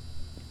 dudes?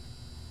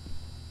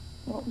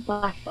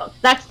 Black box.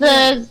 That's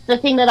the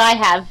thing that I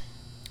have.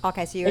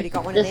 Okay, so you already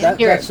got one The of them.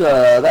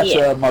 That's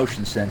Yeah. a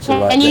motion sensor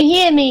right Can you there.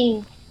 hear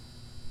me?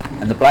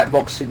 And the black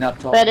box sitting up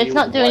top. But here it's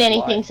not with the doing white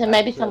anything, light, so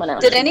maybe that's someone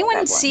else. Did should anyone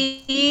grab one.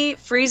 see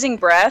freezing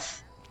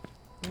breath?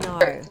 No.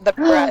 The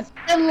breath.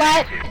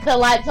 The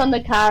lights on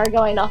the car are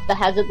going off. The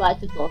hazard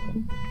lights. It's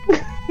awesome.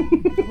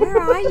 Where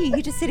are you?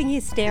 You're just sitting here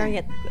staring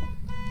at.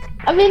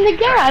 I'm in the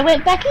garage. I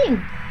went back in.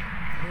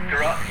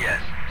 You're up, yes.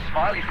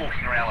 Smiley's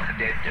walking around like a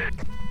dead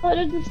dude. Thought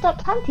it had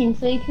stopped hunting,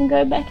 so you can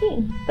go back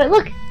in. But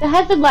look, the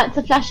hazard lights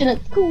are flashing.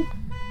 It's cool.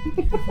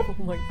 Oh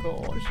my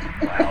gosh.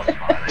 Wow,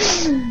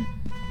 Smiley.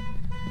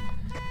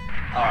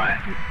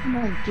 Alright,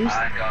 No, juice.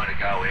 I'm going to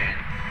go in.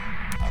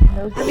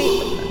 No, I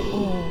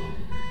mean,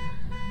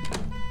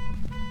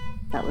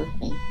 that was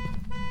me.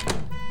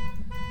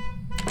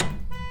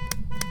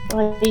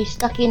 Oh, are you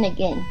stuck in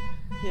again?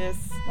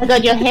 yes. Oh my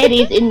god, your head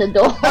is in the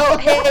door. Oh,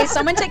 hey,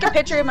 someone take a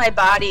picture of my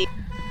body.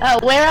 Oh,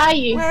 where are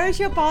you? Where is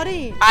your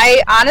body?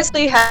 I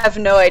honestly have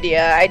no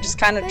idea. I just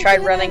kind of Thank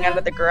tried you, running Lena. out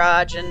of the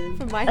garage and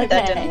From my Okay.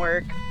 that didn't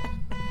work.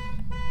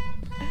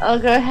 I'll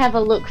go have a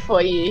look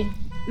for you.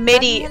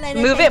 Midi,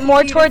 Helena, move thank it you,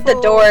 more toward the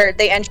beautiful. door,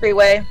 the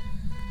entryway.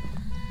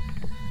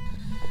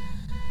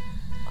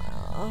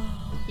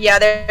 Oh. Yeah,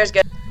 there's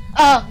good.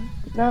 Oh,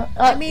 no.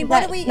 Oh, I mean,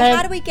 what that- do we? no.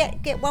 How do we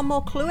get one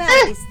more clue out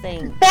of this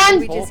thing? Found,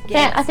 we just found-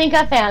 get. I think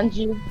I found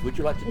you. Would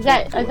you like to Is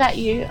talk that to is that us?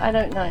 you? I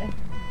don't know.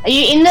 Are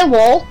you in the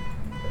wall?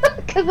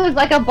 Because there's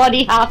like a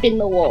body half in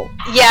the wall.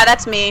 Yeah,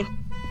 that's me.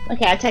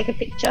 Okay, I'll take a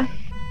picture.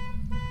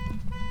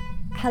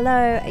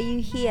 Hello, are you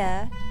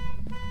here?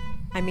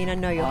 I mean, I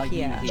know you're Are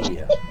here.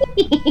 you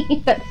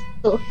here? That's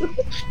awesome.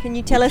 Can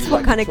you tell us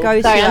what kind of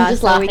Sorry, ghost I'm you are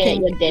just so we laughing at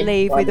can your dead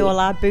leave with body. all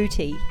our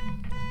booty?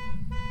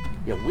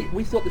 Yeah,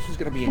 we thought this was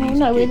going to be an Oh easy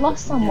no, we gig, but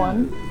lost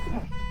someone.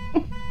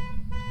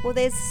 Well,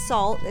 there's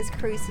salt, there's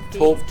crucifix.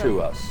 Talk but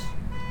to us.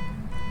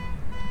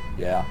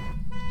 Yeah.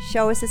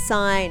 Show us a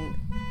sign,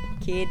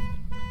 kid.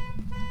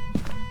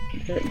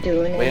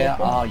 doing Where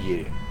anything. are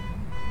you?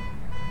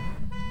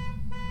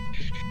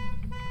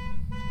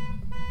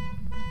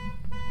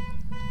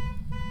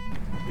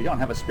 We don't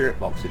have a spirit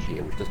box in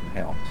here, which doesn't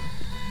help.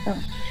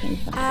 Oh,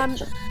 change my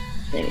picture.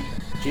 There we go.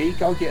 G,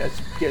 go get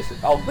us.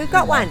 Oh, We've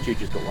got one.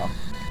 Gigi's got one.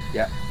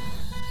 Yeah.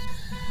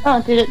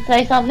 Oh, did it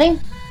say something?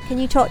 Can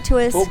you talk to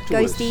us, Talk to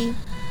us. Ghosty?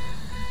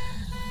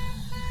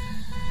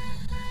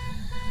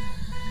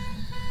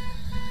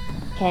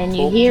 Can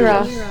you Talk hear to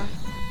us? us.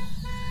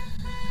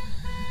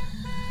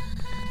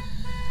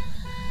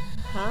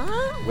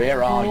 Huh?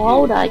 Where are How you?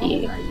 old are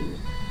you?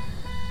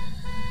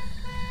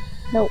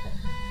 Nope.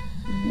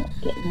 I'm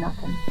not getting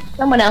nothing.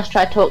 Someone else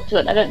try to talk to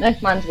it. I don't know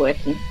if mine's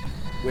working.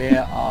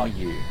 Where are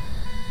you?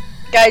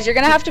 Guys, you're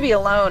gonna have to be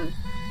alone.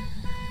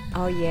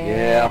 Oh yeah.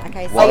 Yeah.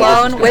 Okay. So Well,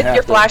 Alone gonna with have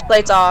your to-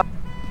 flashlights off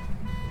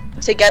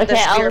to get the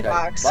Okay, I'll- spirit Okay.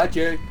 box. Bye,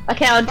 G.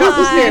 Okay, I'll drop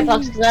the Bye. spirit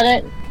box because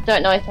I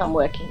don't know if I'm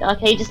working.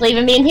 Okay, you just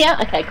leaving me in here?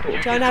 Okay, cool.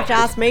 don't have to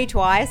ask me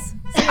twice.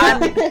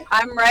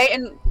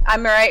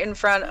 I'm right in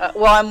front.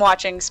 Well, I'm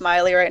watching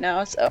Smiley right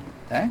now, so.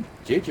 Hey,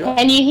 Gigi.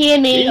 Can you hear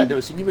me? I've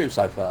never seen you move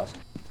so fast.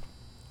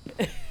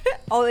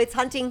 Oh, it's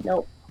hunting.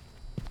 Nope.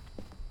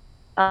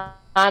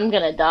 I'm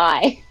gonna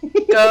die.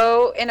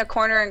 Go in a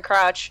corner and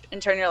crouch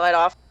and turn your light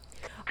off.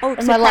 Oh,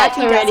 And so my light's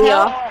crouching does already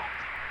help? off.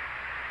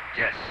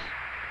 Yes.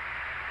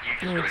 You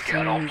just Oh, gotta get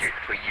an jeez. object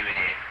between you and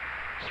it.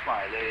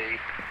 Smiley.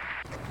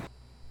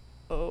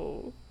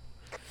 Oh.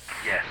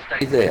 Yes, Stay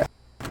stay there.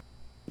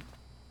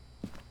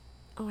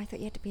 Oh, I thought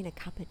you had to be in a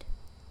cupboard.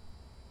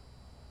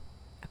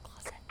 A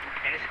closet.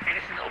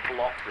 Anything that'll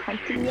block the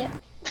Hunting view. yet?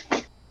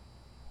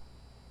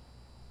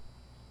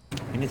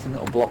 Anything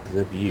that'll block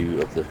the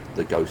view of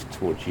the ghost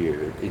towards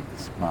you,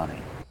 it's money.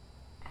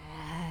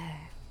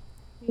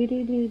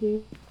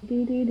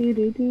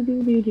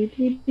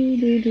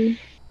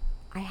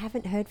 I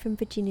haven't heard from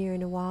Virginia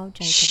in a while,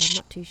 Jacob. I'm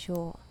not too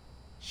sure.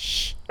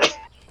 Shh. You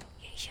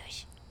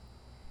shush.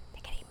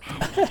 They're getting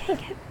mad at me,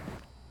 Jacob.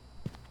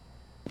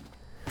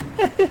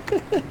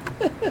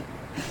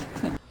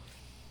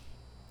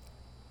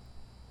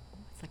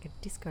 It's like a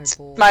disco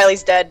ball.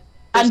 Smiley's dead.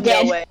 I'm There's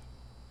dead. No way.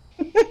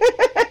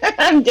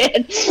 I'm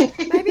dead.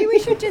 Maybe we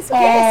should just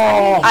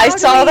guess. Oh. I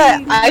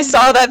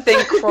saw that thing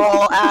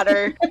crawl at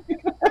her.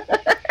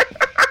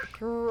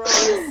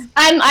 Gross.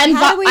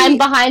 I'm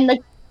behind the.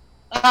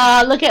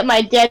 Look at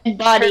my dead Her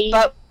body.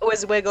 butt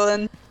was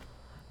wiggling.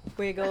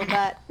 Wiggle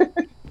that.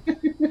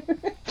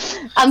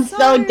 I'm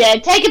so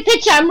dead. Take a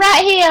picture. I'm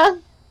right here.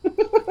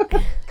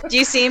 Do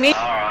you see me?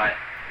 Alright,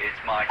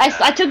 it's my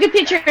I took a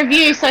picture of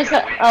you. So oh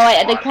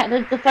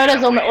wait, the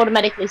photos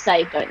automatically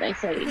save, don't they?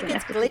 So I you think don't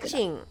it's have to pick it up.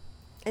 glitching.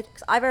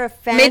 It's either a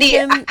Midi,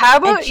 phantom, how a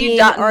about you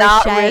djinn, or a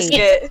not shade. risk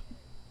it?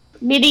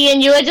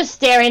 Midian, you are just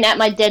staring at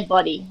my dead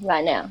body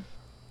right now.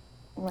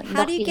 I'm, like,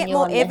 How do you knocking get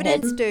more on the head.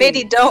 evidence, dude?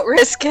 Midi, don't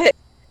risk it.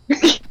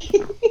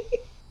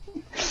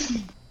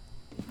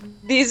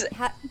 These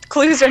Ha-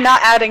 clues are not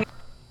adding.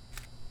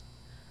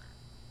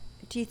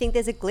 Do you think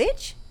there's a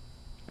glitch?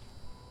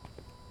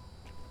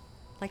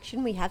 Like,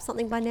 shouldn't we have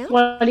something by now?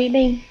 What do you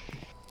mean?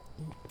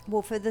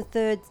 Well, for the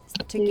third,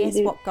 to guess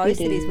what ghost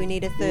it is, we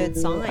need a third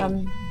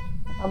sign.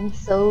 I'm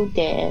so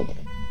dead.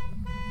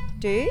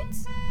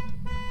 Dudes?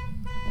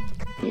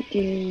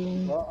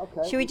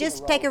 Should we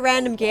just take a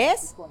random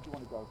guess?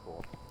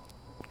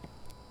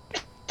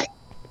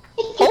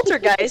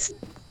 Poltergeist.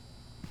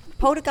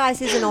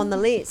 Poltergeist isn't on the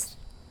list.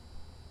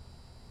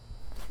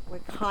 We're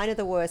kind of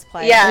the worst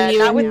players. Yeah, right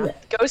not now. with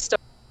Ghost.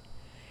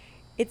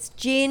 It's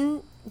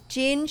Jinn,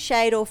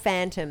 Shade, or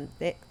Phantom.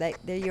 They're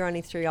your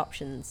only three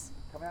options.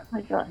 Come out.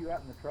 My God. You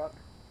out in the truck?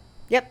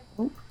 Yep.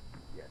 Yes.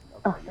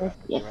 Oh, you're out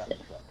yes. in the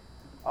truck.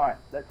 All right.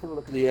 Let's have a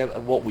look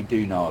at what we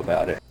do know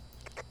about it.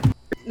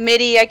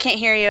 Midi, I can't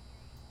hear you.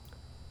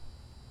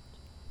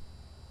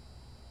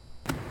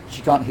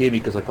 She can't hear me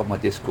because I've got my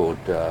Discord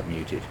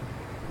muted,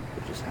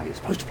 which is how you're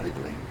supposed to play the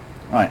game.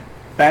 Right.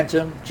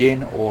 Phantom,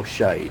 Jinn, or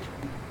Shade?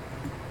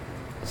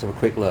 Let's have a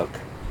quick look.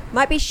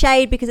 Might be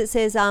Shade because it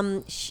says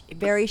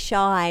very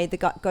shy. The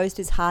ghost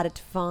is harder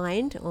to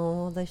find.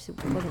 Oh, it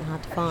wasn't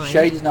hard to find.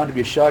 Shade is known to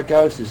be a shy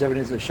ghost. There's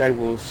evidence that Shade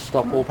will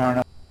stop all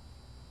paranoia.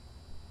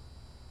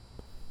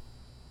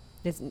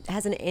 It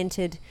hasn't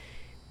entered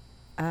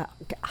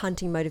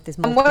hunting mode if there's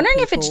I'm multiple wondering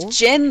if people. it's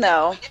Jinn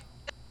though.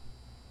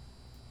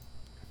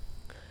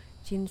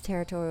 Jinn's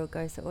territorial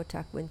ghost that will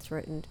attack when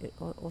threatened. It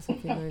also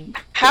can learn.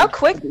 How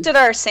quick did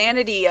our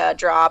sanity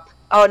drop?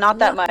 Oh, not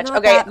that much. Not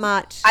Okay, that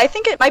much. I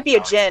think it might be a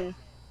Jinn.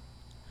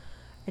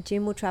 A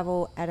Jinn will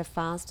travel at a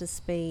faster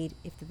speed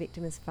if the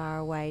victim is far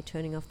away,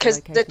 turning off the Because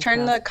location. they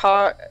turned the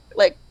car,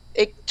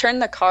 it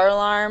turned the car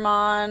alarm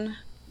on.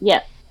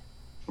 Yep.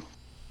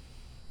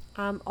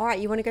 All right,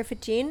 you want to go for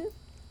Jinn?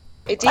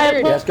 It's Was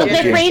either let's go Jinn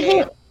with or Jinn.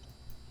 Shade.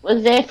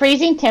 Was there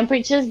freezing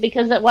temperatures?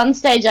 Because at one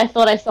stage I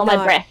thought I saw my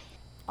No. breath.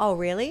 Oh,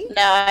 really?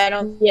 No, I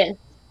don't. Yes.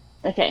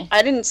 Okay.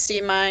 I didn't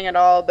see mine at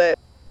all, but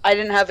I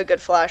didn't have a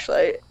good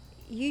flashlight.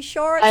 You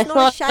sure I it's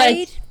not a thought I-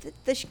 Shade?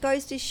 The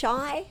ghost is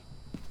shy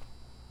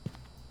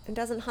and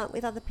doesn't hunt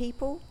with other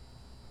people?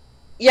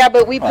 Yeah,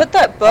 but we put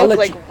that I'll book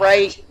let you-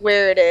 right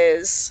where it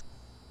is.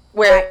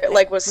 where Right, it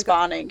like was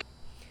spawning.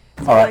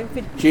 It's All right,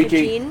 going for Gigi,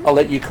 Jin. I'll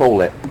let you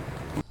call it.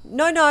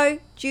 No,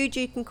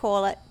 Juju can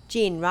call it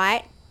Jin,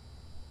 right?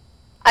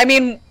 I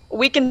mean,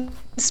 we can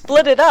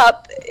split it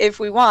up if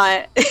we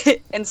want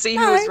and see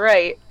who was No.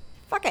 right.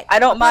 Fuck it. I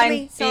don't Pardon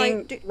mind me,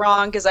 sorry. being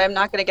wrong because I'm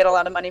not going to get a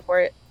lot of money for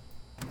it.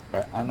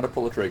 Right, I'm going to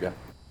pull the trigger.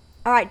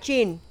 All right,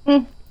 Jin.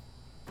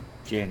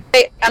 Jin.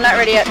 Wait, I'm not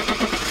ready yet.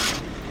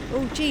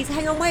 Oh, jeez.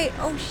 Hang on, wait.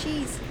 Oh,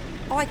 jeez.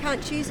 Oh, I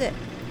can't choose it.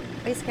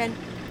 Yes, I can.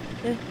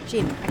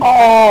 Jin. Okay.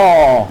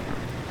 Oh!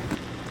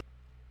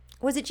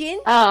 Was it Jin?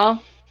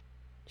 Oh,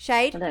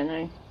 Shade? I don't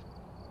know.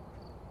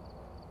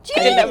 Jin!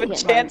 I didn't have a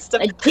chance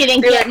to. I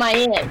didn't get my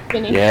ear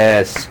finished.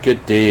 Yes,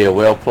 good deal.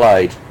 Well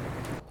played.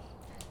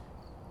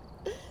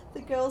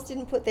 The girls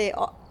didn't put their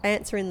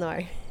answer in, though.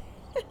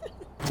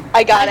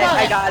 I got it.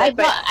 I got it.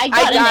 But I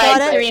got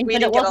an answer in, we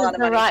but it didn't get a lot wasn't of the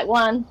money. right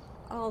one.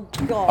 Oh,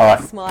 God. All right.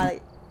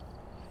 Smiley.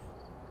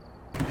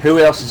 Who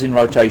else is in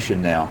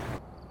rotation now?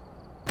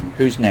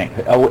 Who's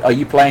next? Are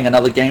you playing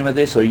another game of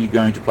this, or are you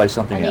going to play I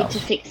something need else? to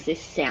fix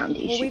this sound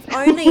Well, issue.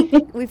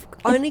 we've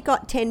only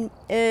got 10.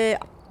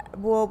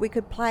 Well, we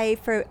could play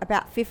for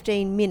about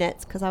 15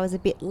 minutes because I was a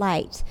bit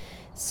late.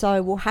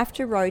 So we'll have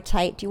to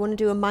rotate. Do you want to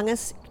do Among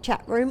Us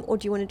chat room or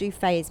do you want to do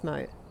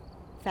Phasmophobia?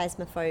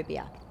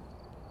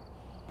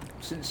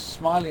 Since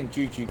Smiley and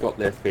Gigi got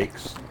their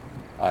fix,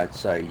 I'd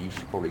say you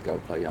should probably go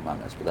play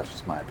Among Us, but that's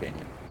just my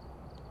opinion.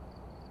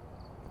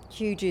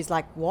 Juju's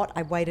like, what?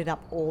 I waited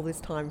up all this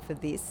time for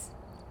this.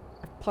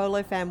 A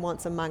Polo fan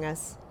wants Among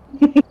Us.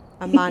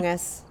 Among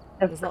Us.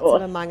 There's lots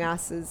of Among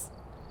Us's.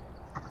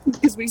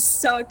 Because we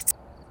sucked.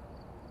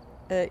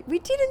 We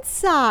didn't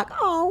suck.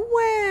 Oh,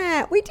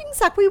 wow. We didn't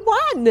suck. We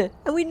won.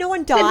 And no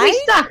one died.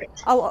 We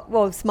sucked. Oh,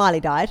 well, Smiley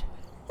died.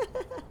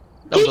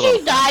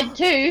 Juju died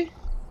too.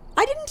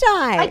 I didn't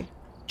die.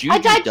 Juju I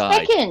died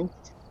second.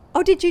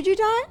 Oh, did Juju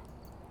die?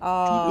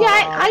 Oh.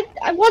 Yeah,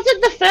 I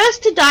wasn't the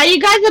first to die. You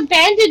guys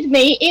abandoned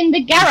me in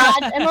the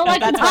garage, and all I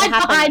could That's what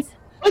hide behind happens.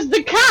 was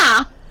the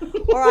car.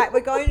 All right, we're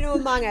going to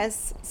Among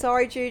Us.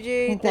 Sorry,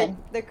 Juju. Okay.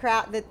 The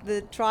crowd,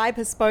 the tribe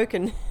has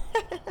spoken.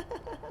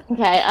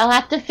 Okay, I'll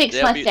have to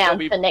fix my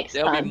sound for next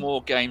There'll time. be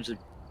more games of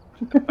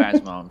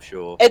Phasma, I'm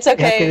sure. It's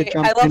okay. Yeah,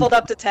 jump I leveled in.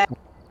 up to 10.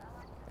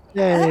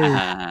 Yay.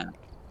 Hi,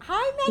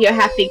 Maggie. You're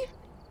happy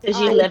because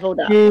you Oh, leveled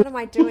up. What am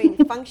I doing?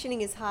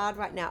 Functioning is hard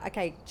right now.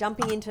 Okay,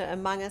 jumping into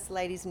Among Us,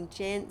 ladies and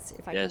gents.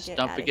 If I Yes, can get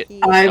don't out forget, of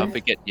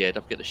here.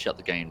 don't forget to shut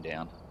the game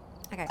down.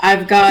 Okay.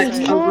 I've got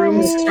So- a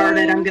room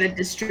started. I'm going to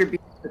distribute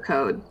the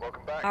code.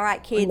 All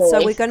right, kids.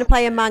 So we're going to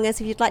play Among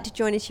Us. If you'd like to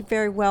join us, you're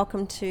very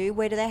welcome to.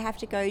 Where do they have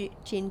to go,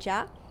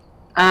 Ginger?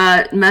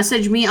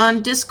 Message me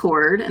on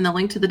Discord, and the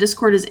link to the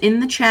Discord is in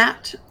the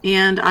chat,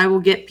 and I will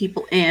get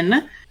people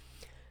in.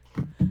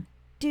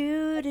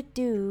 And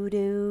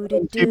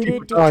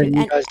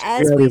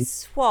as we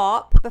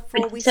swap,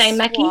 before we Say,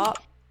 Mackie?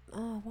 swap...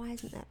 Oh, why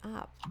isn't that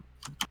up?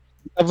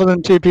 Other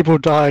than 2 people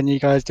die, and you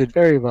guys did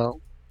very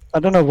well. I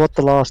don't know what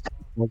the last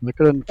time was. I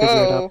couldn't figure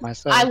it out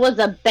myself. I was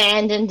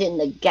abandoned in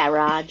the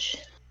garage.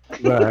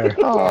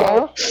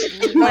 No.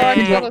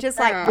 Yeah, just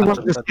like... I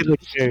wanted to see the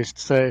ghost,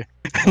 so...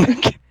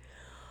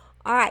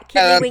 All right,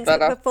 Yeah, Kiddly Winks, that's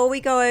better. before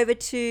we go over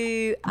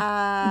to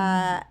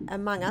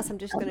Among Us, I'm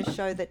just going to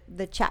show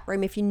the chat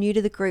room. If you're new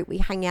to the group, we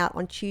hang out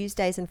on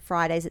Tuesdays and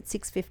Fridays at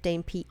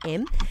 6:15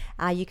 p.m.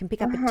 You can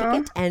pick up a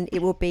ticket, and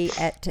it will be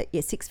at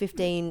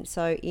 6:15,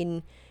 so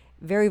in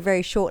very,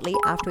 very shortly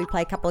after we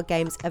play a couple of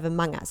games of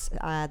Among Us.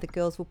 The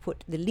girls will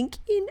put the link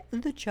in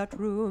the chat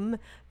room.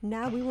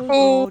 Now we will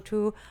go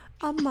to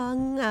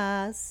Among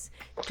Us.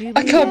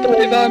 I can't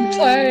believe I'm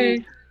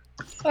playing.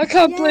 I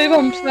can't believe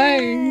I'm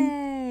playing.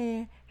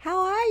 Yay. How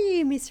are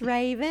you, Miss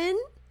Raven?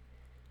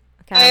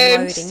 Okay, I'm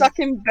I'm loading. stuck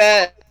in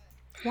bed.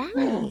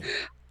 Why?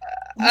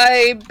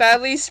 I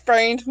badly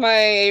sprained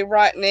my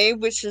right knee,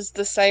 which is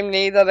the same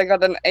knee that I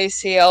got an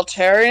ACL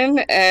tear in,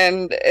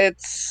 and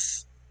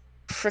it's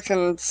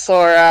freaking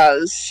sore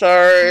as.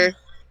 So,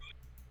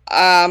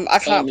 I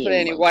can't put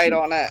any weight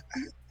on it.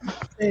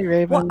 Hey,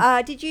 Raven.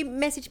 What, did you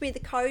message me the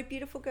code,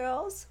 beautiful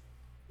girls?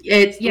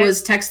 It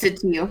was texted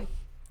to you.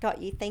 Got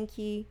you. Thank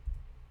you.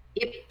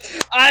 Yep.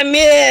 I'm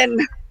in!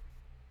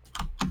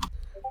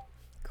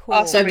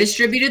 Cool. So I've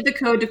distributed the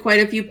code to quite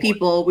a few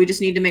people. We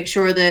just need to make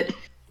sure that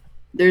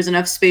there's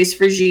enough space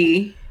for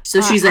G.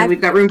 So she's in.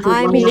 We've got room for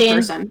I'm one more in.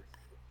 person.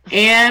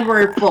 And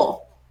we're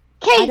full.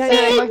 Kate, don't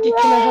know. can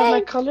I have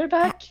my color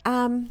back?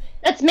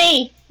 That's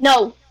me.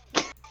 No.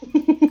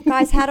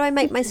 Guys, how do I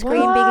make my screen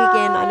big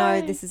again? I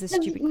know this is a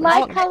stupid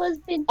My question. color's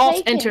been Alt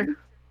taken. enter.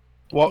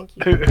 What?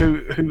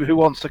 Who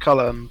wants the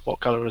colour and what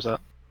colour is that?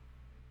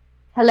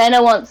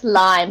 Helena wants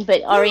lime,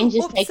 but orange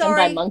is Oops, taken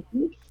sorry. by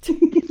monkey.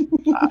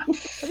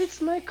 But it's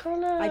my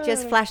color. I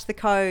just flashed the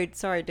code.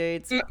 Sorry,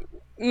 dudes.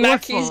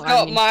 Mackie's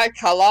got my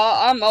colour.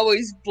 I'm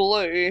always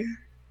blue.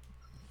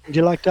 Would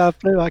you like to have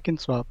blue? I can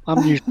swap. I'm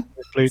usually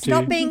blue too.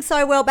 Stop being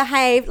so well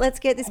behaved. Let's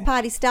get this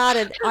party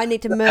started. I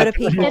need to murder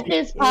people. Get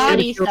this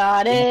party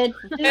started.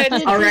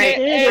 All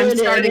right, I'm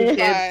starting,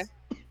 kids.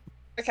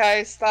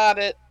 Okay, start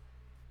it.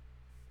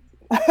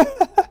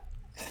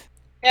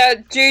 Yeah,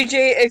 Gigi,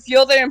 if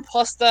you're the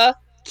imposter,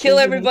 kill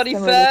Gigi everybody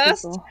needs to murder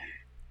first. people.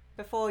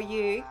 Before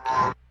you.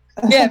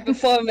 Yeah,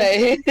 before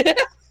me.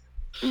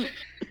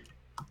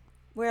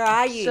 Where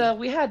are you? So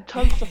we had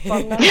tons of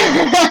fun.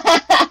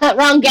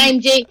 Wrong game,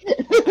 G.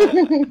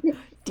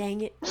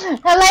 Dang it.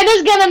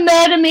 Helena's gonna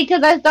murder me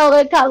because I stole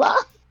her color.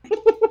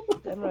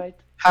 Damn right.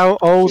 How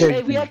old are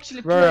Hey, we you?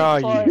 actually Where are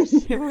played you?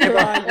 Forest. Where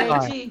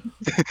are you? G,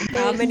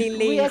 How many we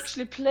leaves?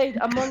 actually played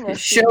Among Us.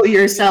 Show in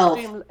your yourself.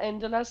 stream in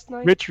the last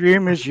night. Which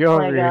room is your Oh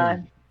my room?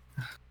 god.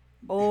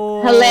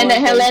 Oh,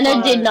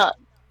 Helena did not.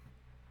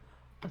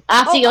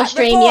 After your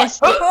stream,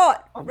 yes. Report!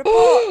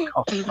 Oh,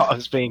 I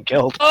was being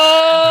killed.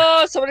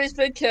 Oh, somebody's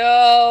been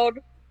killed.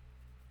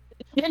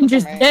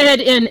 Just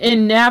dead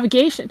in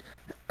navigation.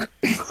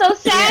 So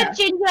sad,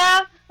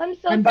 Ginger. I'm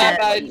so I'm bad.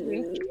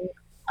 dead.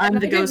 I'm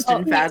the ghost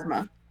in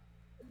Phasma.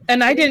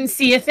 And I didn't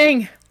see a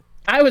thing.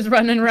 I was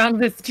running around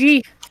with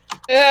G.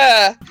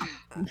 Yeah.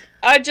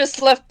 I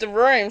just left the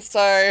room,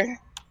 so...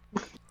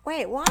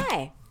 Wait,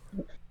 why?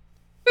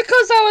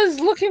 Because I was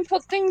looking for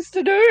things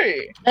to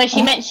do. No,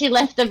 she meant she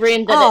left the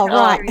room. Oh,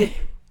 right.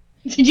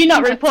 Did you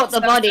not report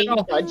the body?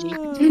 Dodgy.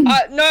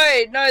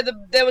 No,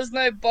 there was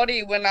no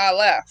body when I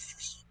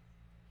left.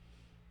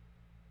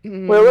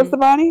 Where was the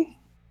body?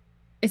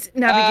 It's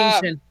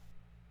navigation.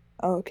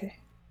 Oh, okay.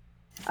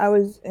 I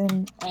was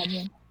in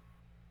admin.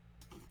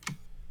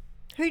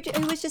 Who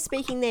was just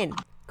speaking then?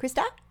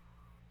 Krista?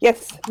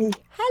 Yes, me.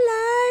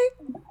 Hello.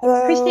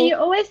 Hello. Krista, you're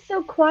always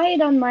so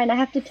quiet on mine. I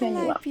have to turn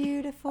you up.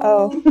 Beautiful.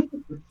 Oh,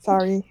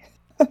 sorry.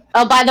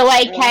 Oh, by the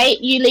way, Kate,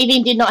 you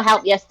leaving did not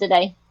help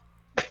yesterday.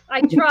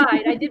 I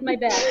tried. I did my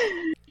best.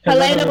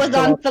 Helena was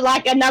on for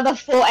like another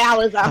 4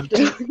 hours after.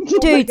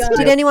 Dudes,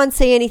 did anyone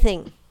see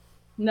anything?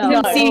 No.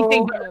 Didn't see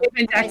anything, but they've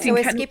been Okay, acting so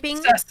we're kind of skipping?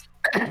 sus.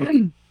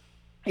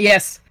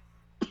 Yes.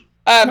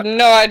 I have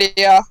no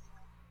idea.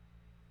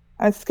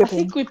 I'm I skipping.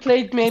 think we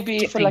played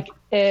maybe for like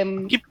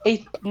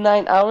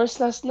 8-9 hours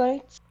last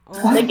night.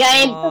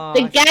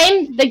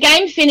 The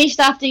game finished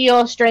after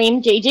your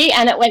stream, Gigi,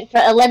 and it went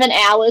for 11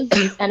 hours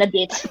and a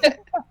bit.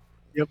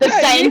 The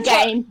same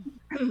game.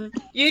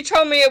 You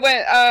told me it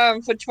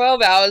went for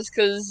 12 hours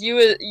because you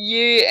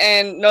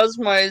and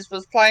Nosmos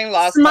was playing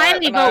last night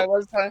Smiley and I vote.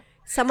 was playing.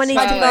 Someone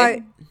needs to Smiley.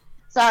 vote.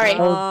 Sorry.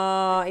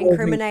 Oh,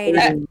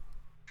 incriminating.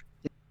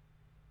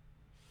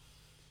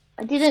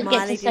 I didn't get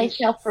Smiley to say didn't-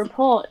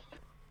 self-report.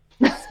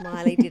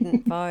 Smiley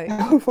didn't vote.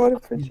 I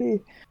voted for G.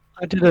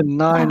 I did a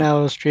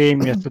 9-hour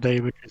stream yesterday,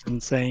 which was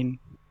insane.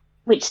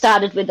 Which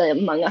started with the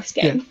Among Us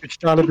Yeah, game. it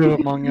started with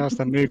Among Us,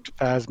 then moved to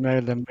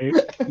Phasma, then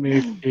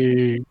moved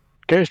to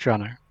Ghost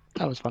Runner.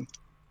 That was fun.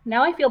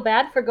 Now I feel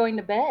bad for going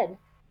to bed.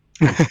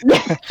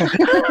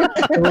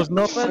 I was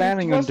not But it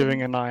planning on wasn't-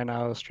 doing a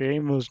 9-hour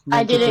stream. It was I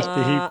meant to did just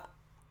it.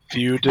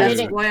 be You That's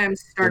did. why I'm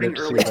starting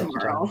early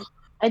tomorrow.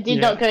 I did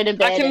Yeah. not go to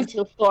bed can-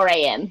 until 4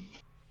 a.m.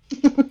 I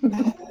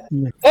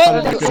did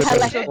That's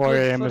it at so 4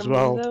 good a.m. for as me,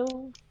 well.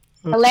 though.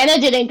 Helena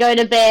didn't go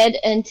to bed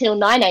until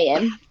 9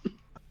 a.m.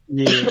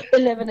 Yeah.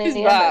 11 Who's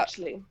a.m. that?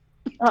 actually.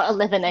 Oh,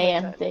 11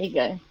 a.m. There you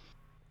go.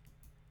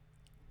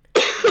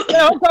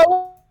 No,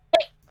 go.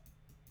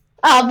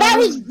 Oh, that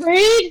was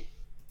rude.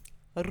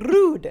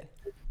 Rude.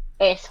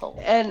 Asshole.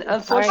 And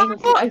Sorry,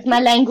 unfortunately, excuse my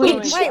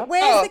language. Wait,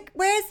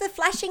 where's the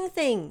flashing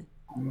thing?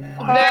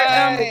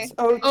 It's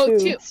Oh,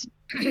 two.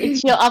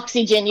 It's your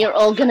oxygen. You're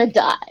all gonna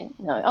die.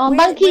 No. Oh, Where-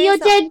 Monkey, you're where's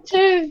the- dead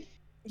too.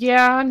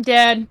 Yeah, I'm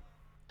dead.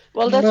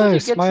 well, that's No, what you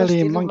get for Smiley and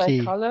stealing my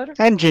Monkey. color.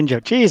 And Ginger.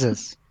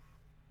 Jesus.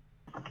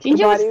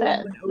 Ginger was body was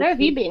there. in Where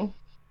have you been?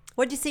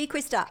 What'd you see,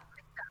 Krista?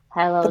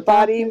 Hello, The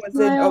body darkness,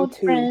 was in my old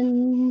 02.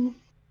 friend.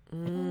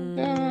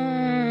 Mm.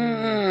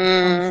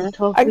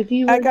 Talk I, with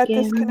you I got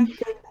again.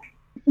 disconnected.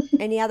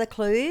 Any other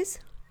clues?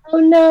 Oh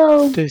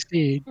no. To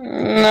see.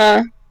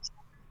 Nah.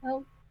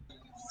 Oh.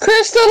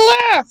 Krista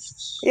left!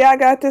 Yeah, I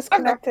got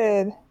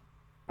disconnected.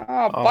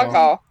 Oh,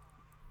 bugger.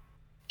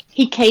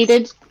 He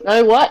catered.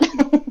 No, what?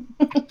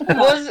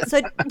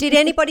 So, did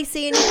anybody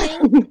see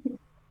anything?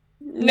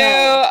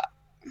 No.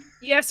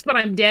 Yes, but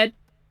I'm dead.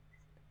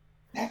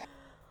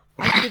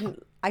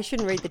 I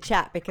shouldn't read the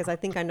chat because I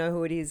think I know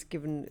who it is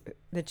given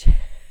the chat.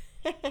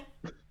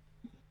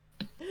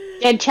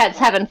 Dead chat's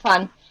having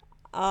fun.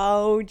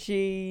 Oh,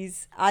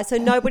 jeez. So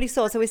nobody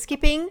saw. So we're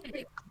skipping.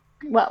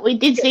 Well, we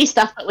did see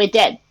stuff, but we're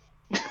dead.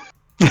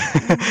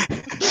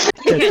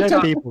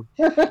 Dead people.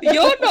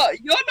 You're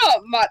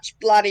not much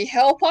bloody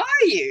help, are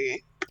you?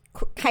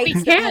 Kate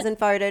hasn't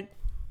voted.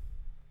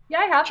 Yeah,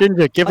 I have.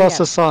 Ginger, give Oh, us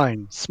yeah. a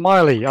sign.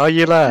 Smiley, are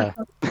you there?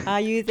 Are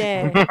you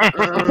there?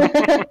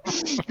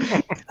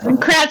 I'm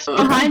crouched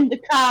behind the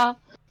car.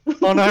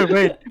 Oh no,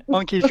 wait.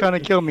 Monkey's trying to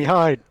kill me.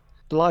 Hide.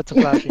 The lights are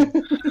flashing.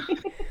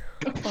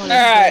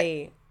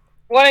 Honestly.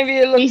 One of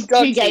you These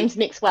looks two games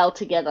mix well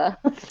together.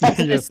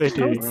 Yes, they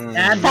do.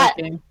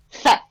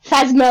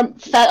 Phasma.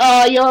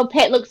 Oh, your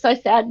pet looks so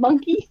sad,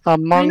 Monkey.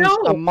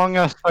 Among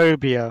Us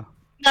phobia.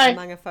 No.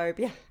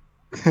 Amangophobia.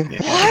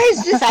 Why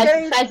is this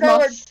game so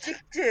Phasmos.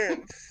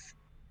 addictive?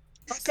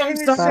 I'm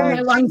sorry,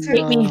 my lungs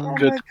hate me.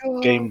 Good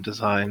game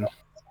design.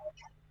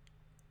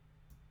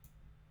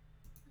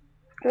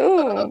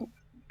 Ooh.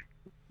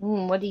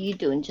 What are you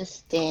doing? Just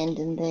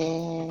standing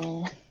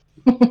there.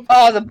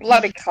 Oh, the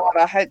bloody card.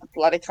 I hate the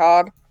bloody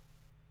card.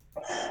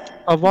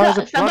 Oh, why is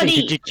No, it bloody? somebody-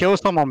 Did you kill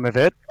someone with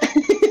it?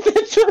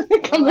 That's what the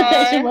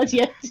conversation was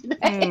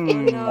yesterday.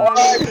 No, I'm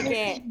gonna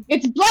forget.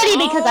 It's bloody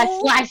because I Oh.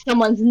 slashed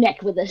someone's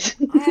neck with it.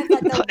 I have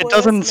like the It worst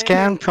doesn't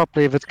scan memory.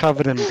 properly if it's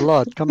covered in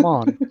blood. Come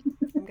on.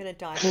 I'm gonna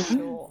die for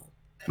sure.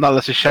 No,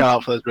 let's just shout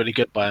out for those really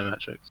good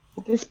biometrics.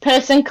 This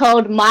person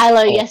called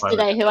Milo Oh,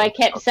 yesterday, who I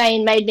kept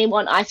saying made me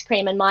want ice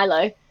cream and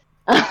Milo.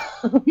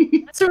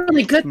 That's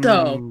really good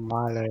though.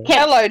 Milo.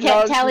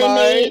 kept telling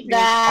me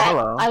that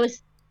Hello.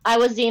 I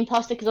was the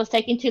imposter because I was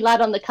taking too loud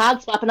on the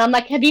card swap, and I'm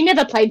like, have you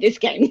never played this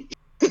game?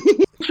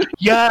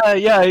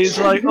 Yeah, he's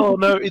like, oh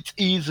no, it's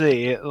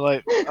easy.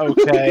 Like,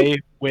 okay,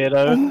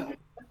 weirdo.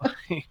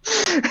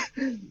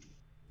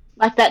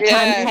 Like that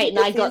Yeah. time Kate and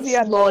I It's got easy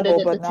on slaughtered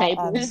mobile, at the but not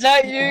table. on Is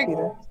that you?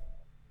 computer.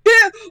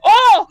 Yeah.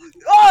 Oh,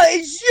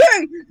 it's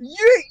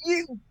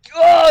you.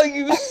 Oh,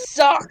 you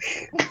suck.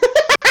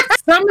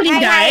 Somebody Hey,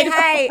 died.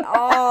 hey!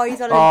 Oh, he's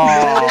on a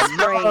Oh,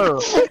 murder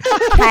spree.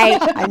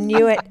 Kate, I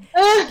knew it.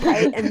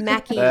 Kate and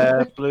Mackie.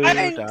 That blue, I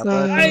dabba, knew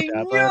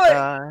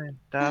dabba,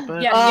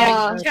 dabba,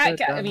 Yeah,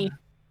 dabba, I mean,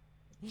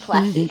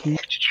 Classic.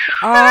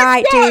 All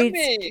right, got dudes.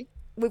 me.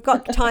 We've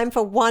got time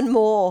for one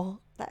more.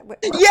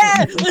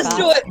 Yes, let's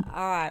do it.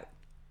 All right.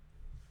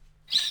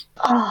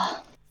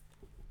 Oh,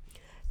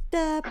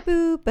 Da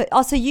boo. But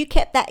so you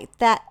kept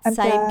that I'm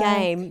same back.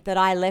 game that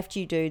I left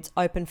you dudes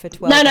open for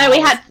 12 no, hours.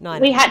 we had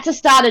 9 we had to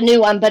start a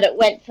new one, but it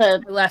went for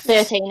left.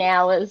 13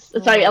 hours.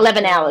 Sorry, Oh,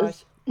 11 gosh.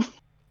 hours.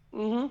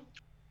 Mm-hmm.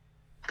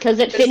 Because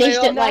it Is they finished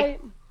all at like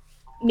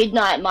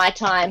midnight my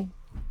time,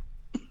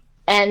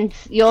 and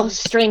your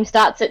stream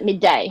starts at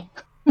midday.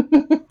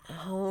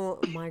 Oh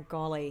my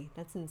golly,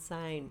 that's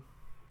insane.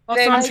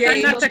 Also, I'm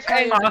trying not to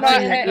And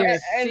cough in your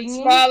ears.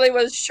 Smiley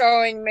was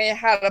showing me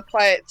how to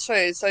play it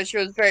too, so she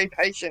was very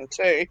patient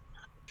too.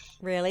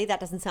 Really? That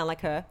doesn't sound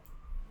like her.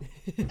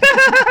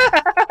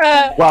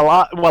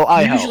 Well,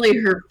 I help. Usually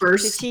her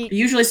first. Did she-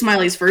 Usually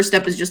Smiley's first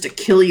step is just to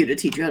kill you to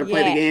teach you how to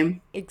play the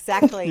game.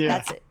 Exactly. Yeah.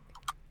 That's it.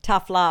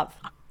 Tough love.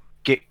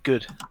 Get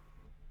good.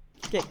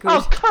 Get good.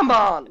 Oh, come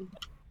on.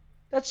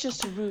 That's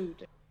just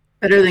rude.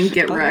 Better than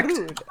get wrecked.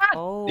 Rude.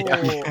 Oh.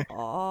 Yeah.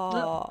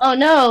 Oh. Oh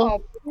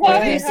no!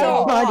 Bloody Yes.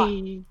 hell.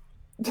 Buddy.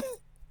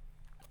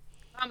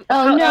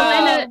 Oh no.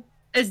 Elena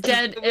is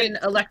dead in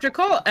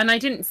electrical, and I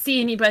didn't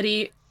see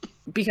anybody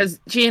because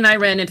G and I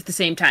ran into the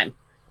same time.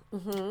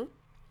 Mm-hmm.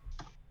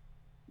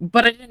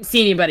 But I didn't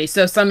see anybody,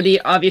 so somebody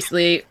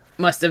obviously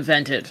must have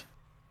vented.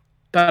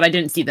 But I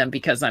didn't see them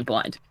because I'm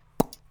blind.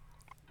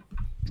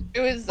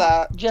 Who is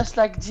that? Just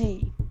like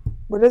G.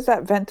 Where does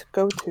that vent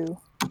go to?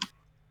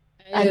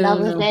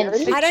 Another vent.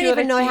 I don't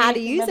even know how to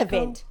Security use a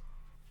medical. vent.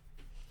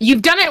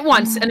 You've done it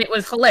once, and it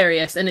was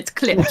hilarious, and it's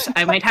clipped.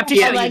 I might have to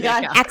show Oh my you.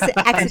 God. Nika.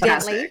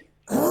 Accidentally.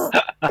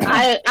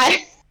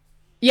 I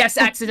Yes,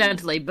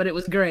 accidentally, but it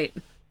was great.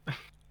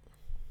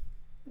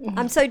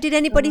 So did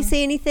anybody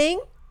see anything?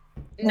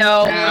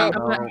 No,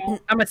 No.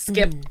 I'm a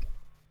skip.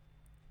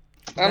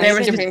 I'm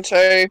Raven- skipping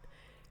too.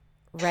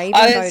 Raven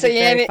I didn't voted see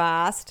very any-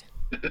 fast.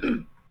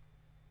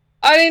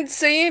 I didn't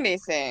see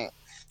anything.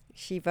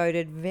 She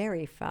voted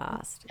very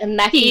fast. and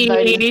Mackie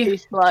voted too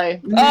slow. Oh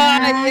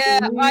yeah,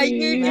 I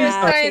knew you were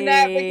saying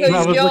that because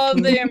I was you're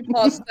looking- the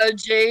imposter,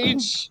 Gigi.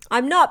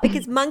 I'm not,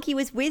 because Monkey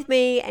was with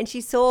me and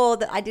she saw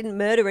that I didn't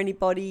murder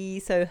anybody,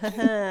 so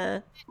haha.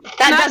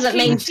 That doesn't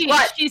mean She's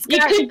what. she's You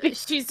got- could be,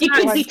 she's you not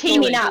could be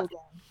teaming stealing. up.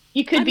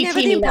 You could I'm be never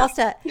the teaming up.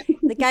 imposter.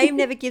 The game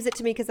never gives it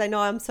to me because I know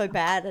I'm so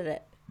bad at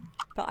it.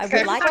 But I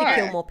would like to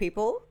kill more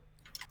people.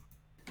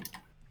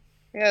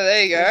 Yeah,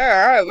 there you go.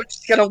 Alright, we're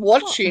just gonna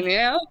watch you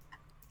now.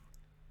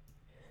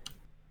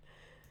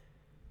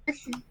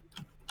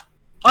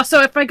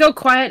 Also, if I go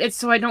quiet, it's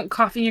so I don't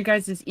cough in your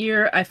guys'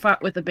 ear. I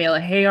fought with a bale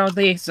of hay all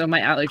day, so my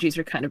allergies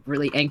are kind of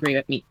really angry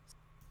at me.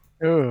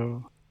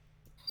 Oh.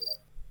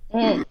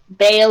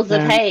 Bales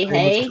of Yeah, hay, bales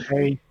hey? of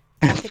hay.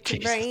 Buckets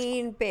of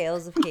rain,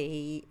 bales of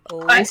hay.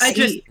 Oh, I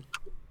just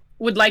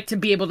would like to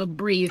be able to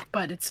breathe,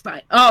 but it's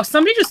fine. Oh,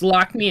 somebody just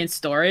locked me in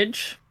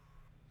storage.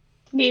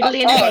 Needle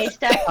in a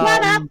haystack.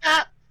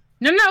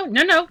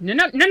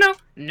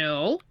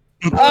 No.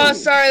 Oh,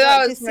 sorry, that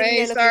What, was just sitting me.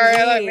 there looking Sorry, I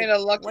don't weird? mean to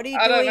look. What are you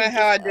I don't doing? know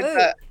how I Just- did oh.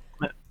 that.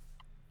 What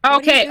are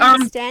Okay, you doing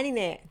just standing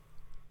there.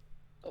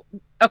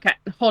 okay,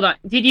 hold on.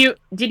 Did you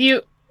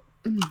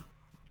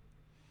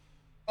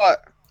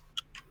What?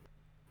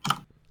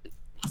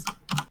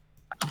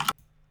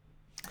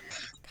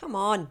 Come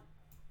on.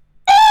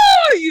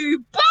 Oh,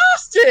 you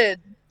bastard!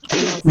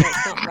 Oh,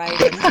 that's not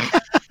Raven.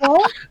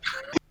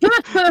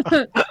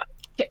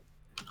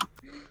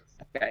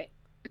 Okay.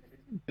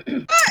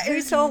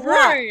 Who saw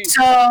what?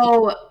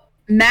 So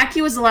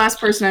Mackie was the last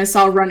person I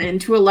saw run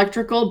into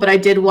electrical, but I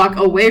did walk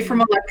away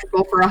from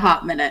electrical for a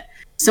hot minute.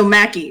 So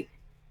Mackie,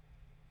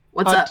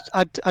 what's up?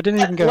 I didn't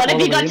even go. What have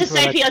all you the way got to into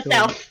say for electrical.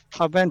 yourself?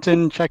 I went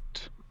and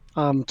checked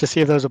to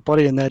see if there was a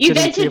body in there. You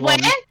Didn't see vented where?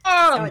 one.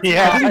 Oh,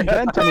 Yeah, I didn't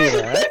vent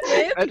anywhere.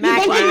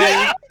 Mackie.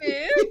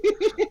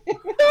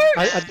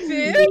 I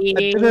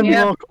didn't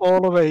walk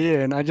all the way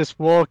in. I just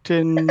walked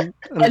in a little bit.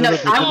 I Didn't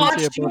see a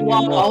watched you body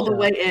walk and all the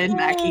walked way in,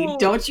 Mackie.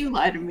 Don't you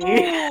lie to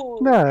me.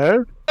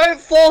 No. Don't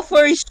fall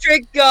for his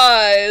trick,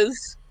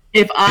 guys.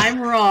 If I'm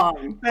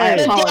wrong, I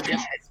Hey. apologize,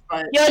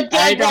 but You're I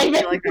dead, don't Raven.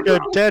 feel like I'm You're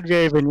wrong. dead,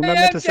 Raven. You're not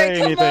meant to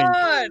say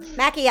anything.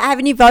 Mackie,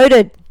 haven't you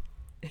voted?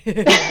 Come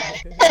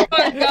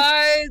on,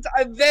 guys,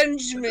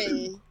 avenge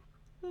me.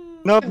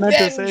 Not meant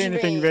to Avenge say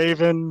anything, me.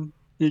 Raven.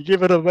 You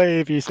give it away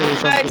if you say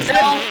I something.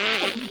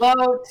 don't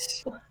vote.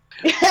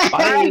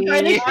 I'm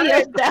voting for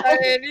yourself.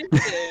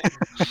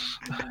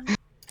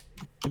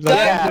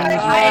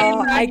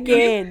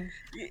 Again.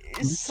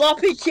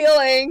 Sloppy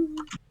killing.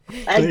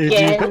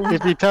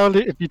 If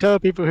you tell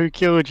people who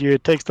killed you,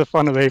 it takes the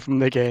fun away from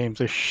the game.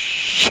 So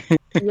shh.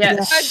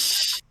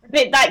 Yes. A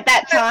bit like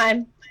that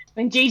time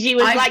when Gigi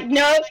was like,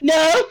 no.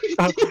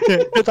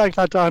 It's like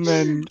that time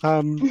when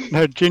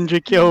no, Ginger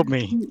killed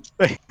me.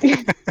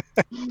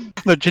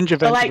 No, Ginger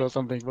vented like- or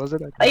something, was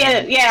it? Oh,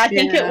 yeah, I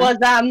think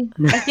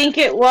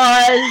it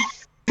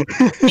was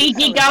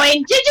Gigi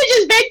going, Ginger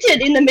just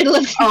vented in the middle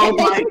of the Oh game.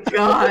 my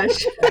gosh.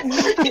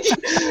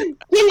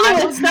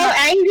 Ginger was so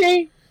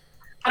angry.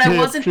 But I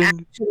wasn't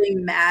actually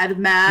mad.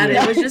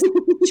 It was just,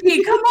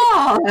 gee, come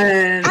on.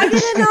 I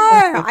didn't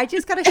know. I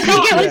just got a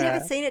shock. I've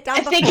never seen it done I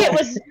before. think it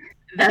was.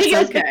 That's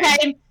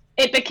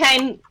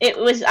It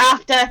was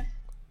after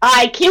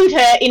I killed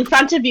her in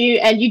front of you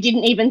and you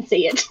didn't even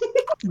see it.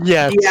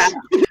 Yes. Yeah.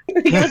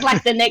 It was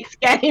like the next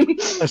game.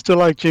 I still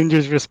like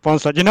Ginger's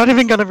response, like, you're not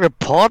even going to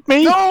report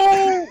me?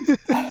 No!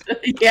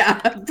 Yeah,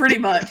 pretty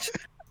much.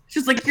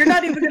 She's like, you're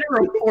not even going to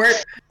report.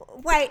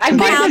 Wait, I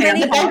how did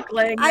many?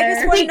 it. I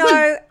just want to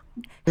know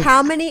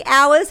how many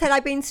hours had I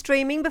been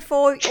streaming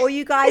before all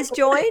you guys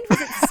joined?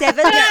 Was it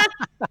 7?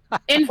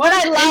 In What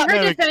I in love- her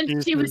No defense, she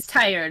excuses. was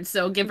tired,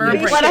 so give her a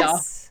break, What I- y'all.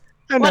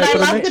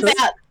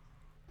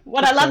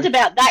 What I loved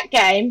about that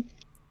game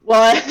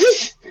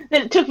was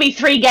that it took me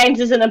 3 games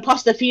as an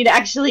imposter for you to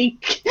actually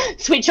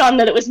switch on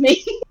that it was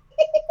me.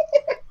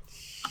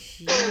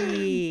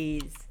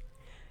 Jeez.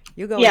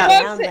 You're going Yeah.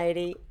 down,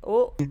 lady.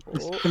 Oh.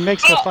 It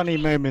makes for funny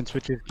moments,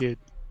 which is good.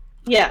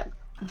 Yeah.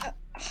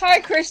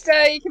 Hi,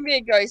 Krista. You can be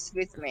a ghost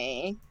with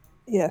me.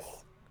 Yes.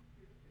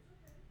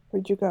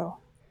 Where'd you go?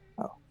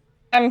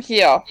 I'm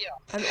here.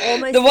 I'm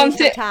almost The one finished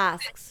my thi-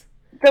 tasks.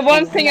 The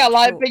one Yeah, thing I that's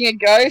like cool. being a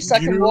ghost, I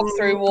can walk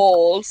through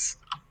walls.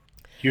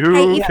 You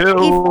Hey, if-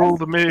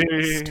 killed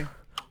me.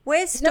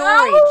 Where's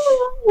storage?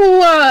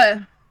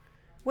 No!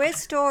 Where's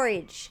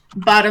storage?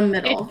 Bottom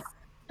middle.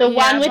 The Yeah,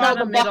 one with all the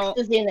bottom middle.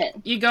 boxes in it.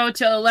 You go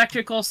to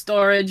electrical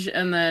storage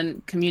and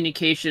then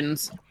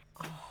communications.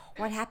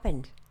 What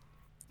happened?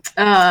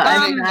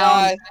 I died.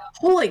 found...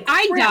 Holy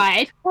I crap.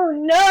 died. Oh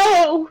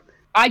no!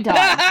 I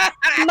died.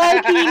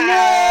 Monkey,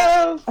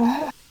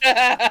 no!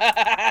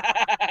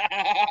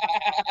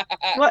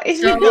 What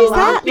is So- Who's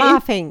that that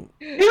laughing?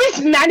 Who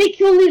is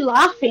manicularly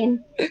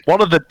laughing?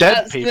 One of the dead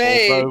That's people,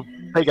 me. so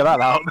figure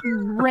that out.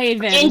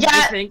 Raven, Ginger,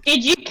 I think.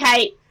 did you,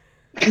 Kate?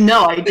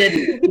 No, I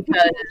didn't,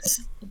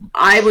 because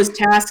I was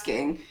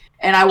tasking,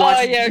 and I Oh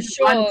watched yeah, you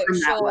sure, run from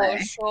that sure, way.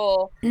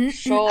 sure, I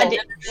sure, did-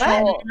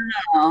 sure,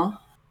 No.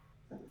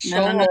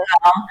 sure. No.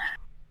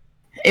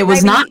 It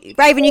was Raven, not.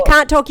 Raven, you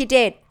can't talk, you're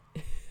dead.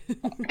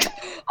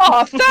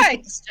 Oh,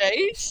 thanks,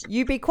 Jade.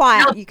 You be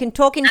quiet. You can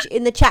talk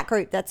in the chat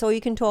group. That's all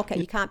you can talk at.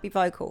 You can't be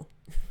vocal.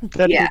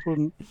 Dead Yeah.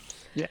 people.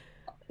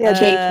 Yeah,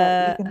 Jay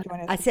chat. You can join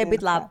us I if said you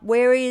with want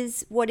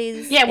love. What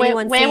is, Yeah, where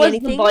anyone see was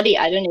anything? the body?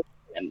 I don't even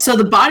remember. So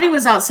the body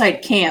was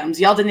outside Cam's.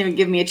 Y'all didn't even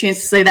give me a chance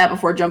to say that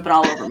before jumping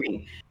all over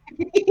me.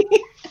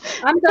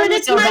 I'm done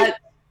with So that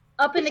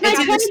up in the it's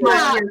either kitchen.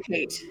 Smiley or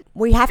Kate.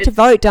 We have to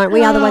vote, don't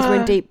we? Otherwise we're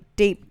in deep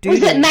Was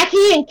it doo-doo.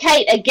 Mackie and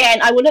Kate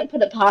again? I wouldn't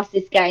put it past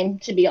this game,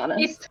 to be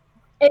honest.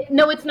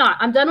 No, it's not.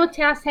 I'm done with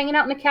tasks, hanging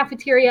out in the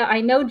cafeteria.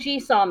 I know G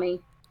saw me.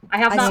 I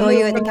have I not saw moved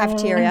you in the from-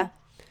 cafeteria.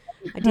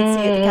 I did see you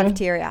at the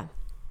cafeteria.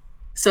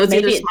 So it's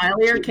Maybe either it's-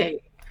 Smiley or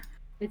Kate.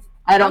 It's-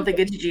 I don't think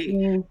it's G.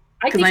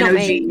 I Because think I it's know not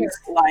me. G's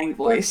lying Or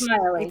voice.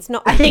 Smiley. It's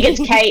not. I think it's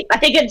Kate. I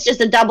think it's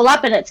just a double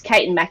up and it's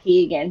Kate and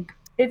Mackie again.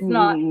 It's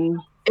not.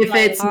 If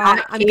it's All not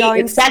right, I'm Kate, going.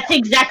 it's- That's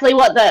exactly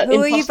what the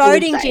Who are you imposter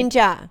would voting, say.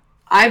 Ginger?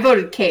 I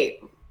voted Kate.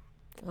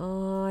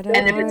 Oh, I don't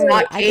And know. if it's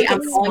not I Kate, think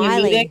I'm it's calling a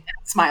Smiley. meeting.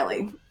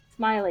 Smiley.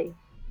 Smiley.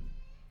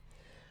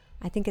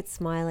 I think it's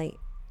Smiley,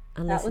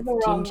 unless was it's the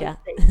wrong Ginger.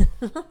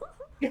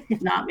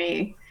 Not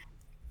me.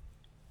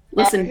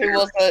 Listen, Who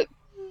was it?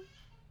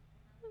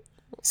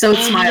 so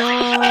it's Smiley.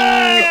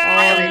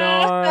 Oh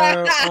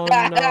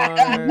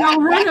no! No,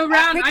 run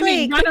around.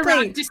 Quickly, run quickly.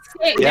 around. Just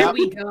sit. Yeah. There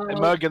we go.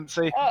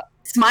 Emergency.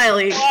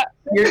 Smiley.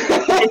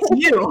 It's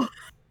you.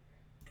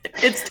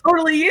 It's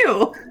totally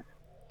you.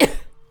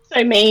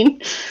 So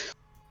mean.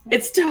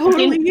 It's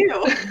totally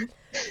you.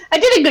 I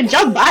did a good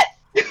job, but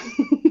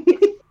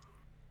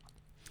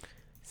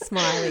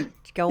Smiley,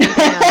 go on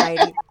down,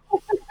 lady.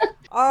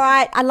 All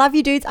right, I love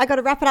you, dudes. I got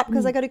to wrap it up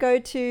because I got to go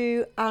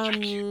to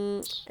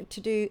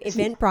do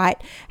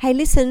Eventbrite. Hey,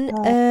 listen,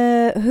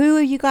 who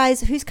are you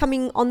guys? Who's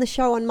coming on the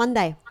show on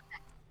Monday?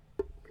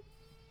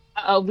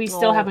 We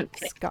still haven't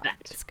picked Scott.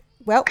 that.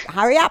 Well,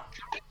 hurry up.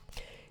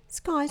 This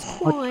guy's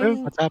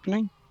whining. What's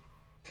happening?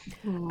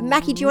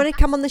 Mackie, do you want to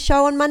come on the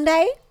show on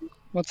Monday?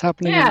 What's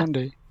happening Yeah. on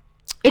Monday?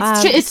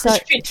 It's So,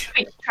 Twitch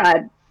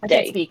Tribe I Day.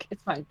 can't speak.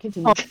 It's fine.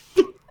 Continue.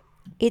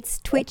 It's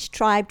Twitch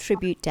Tribe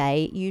Tribute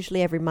Day.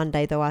 Usually every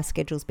Monday, though our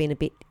schedule's been a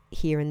bit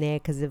here and there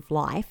because of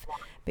life.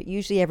 But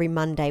usually every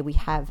Monday we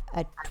have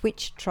a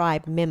Twitch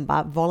Tribe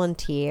member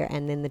volunteer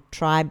and then the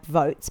tribe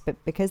votes.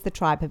 But because the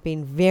tribe have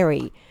been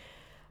very,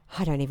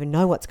 I don't even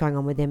know what's going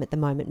on with them at the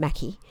moment,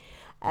 Mackie.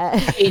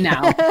 Hey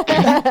now.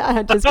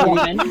 Just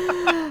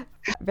kidding.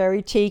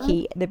 Very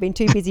cheeky. They've been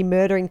too busy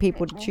murdering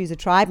people to choose a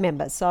tribe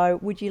member. So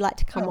would you like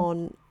to come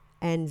on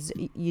and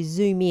you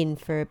zoom in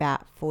for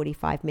about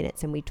 45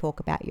 minutes and we talk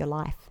about your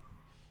life?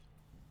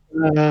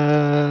 You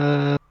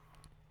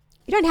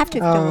don't have to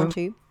if you don't want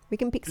to. We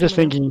can pick Just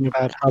someone else. thinking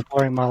about how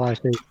boring my life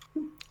is.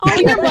 Oh,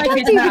 Your no, life don't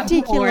is be not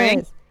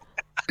ridiculous.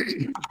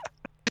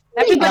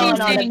 Everybody going is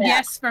on saying about?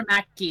 yes for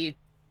Mackie.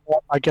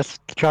 I guess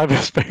the tribe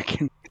has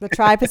spoken. The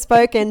tribe has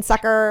spoken,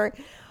 sucker.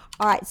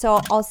 All right, so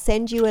I'll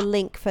send you a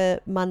link for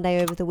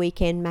Monday over the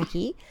weekend,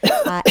 Mackie.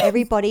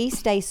 Everybody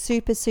stay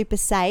super, super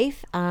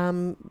safe.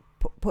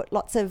 Put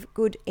lots of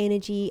good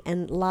energy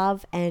and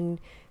love and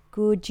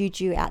good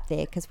juju out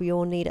there because we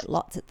all need it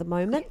lots at the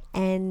moment,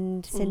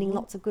 and sending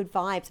lots of good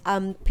vibes.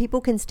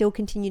 People can still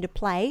continue to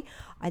play.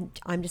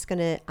 I'm just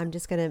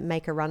gonna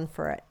make a run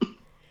for it.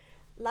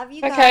 Love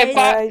you guys. Okay,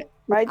 bye.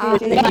 Bye,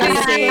 Gigi.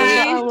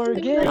 I'll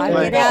get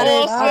out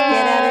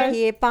of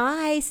here.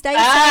 Bye. Stay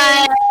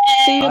Bye.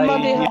 safe. See you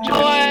Monday.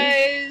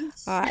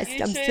 Boys. All right,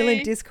 You I'm still in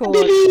too. Discord.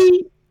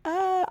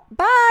 Bye,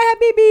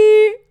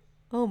 Habibi.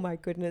 Oh my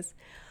goodness.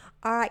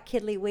 All right,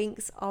 Kiddly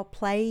Winks, I'll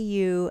play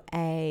you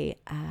a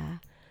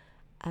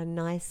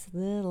nice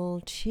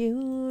little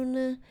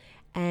tune,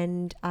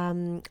 and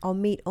I'll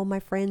meet all my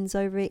friends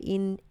over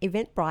in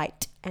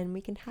Eventbrite, and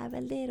we can have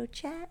a little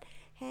chat,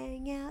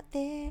 hang out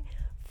there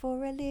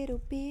for a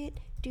little bit,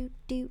 do,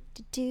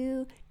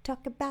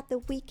 talk about the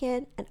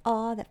weekend and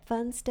all that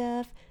fun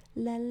stuff.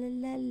 La la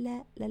la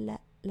la la la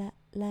la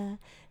la.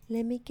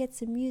 Let me get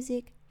some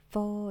music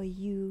for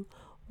you.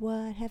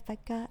 What have I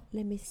got?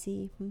 Let me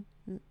see.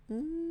 Let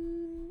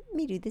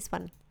me do this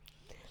one.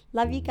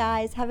 Love you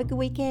guys. Have a good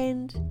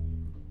weekend.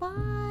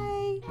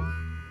 Bye.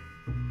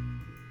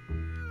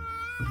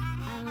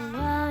 I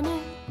want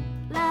it,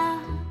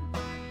 love.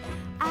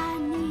 I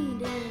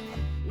need it,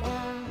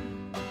 love.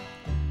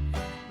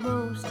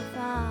 Most of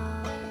all.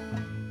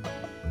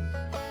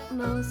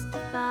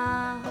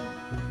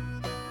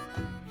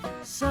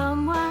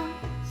 Someone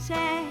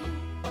said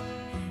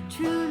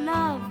true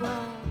love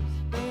was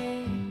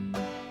dead,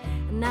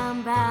 and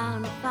I'm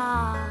bound to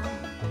fall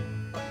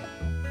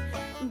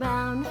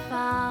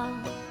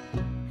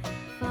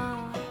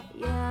for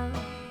you.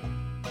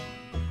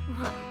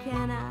 What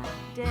can I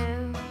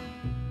do?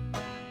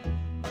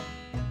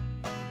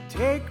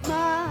 Take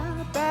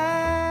my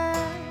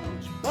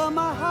badge, but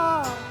my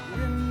heart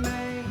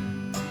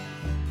remains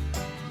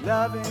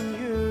loving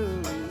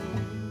you,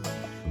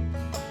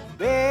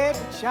 baby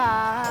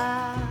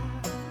child.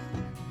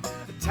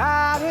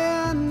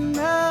 Tighten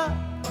up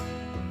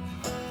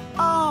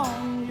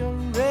on your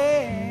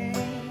reins,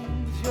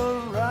 you're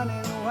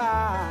running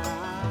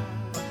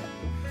wild,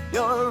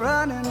 you're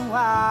running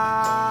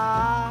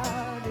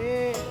wild,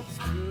 it's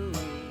true.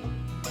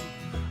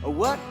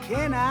 What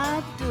can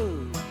I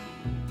do?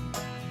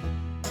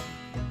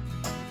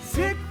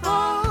 Sick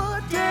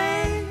for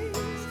days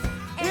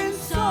in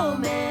so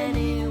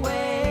many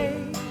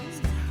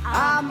ways.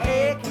 I'm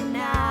aching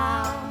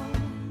now,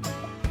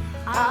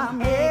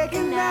 I'm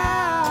aching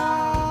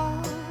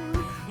now.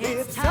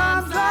 It's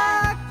times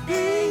like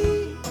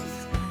these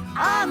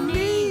I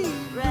need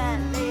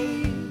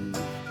relief.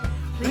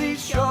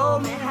 Please show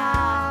me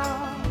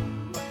how,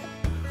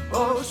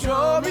 oh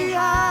show me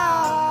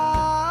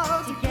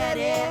how to get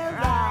it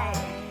right.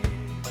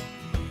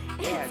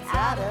 It's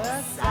out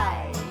of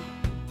sight.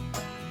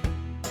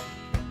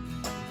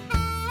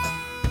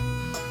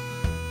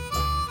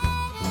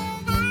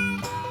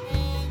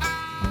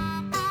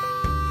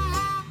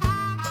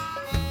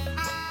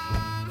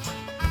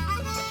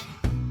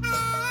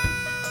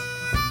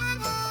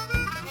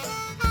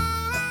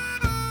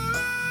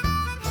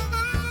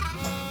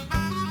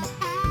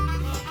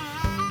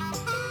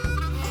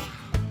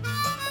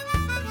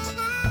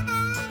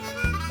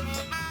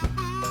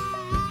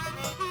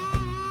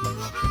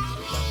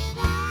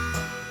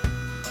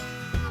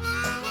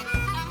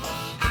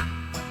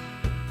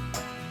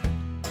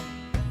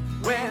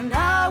 When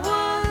I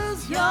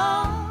was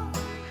young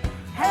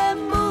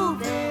and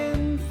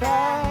moving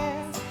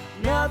fast,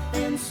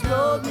 nothing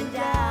slowed me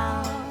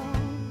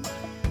down,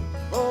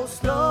 oh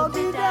slowed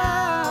me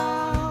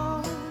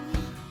down.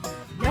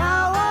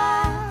 Now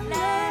I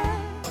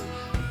let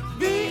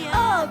the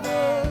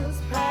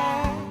others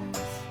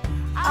pass.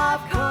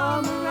 I've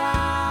come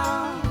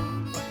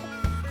around,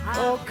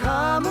 oh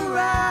come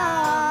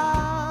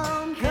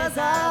around, 'cause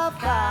I've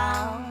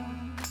found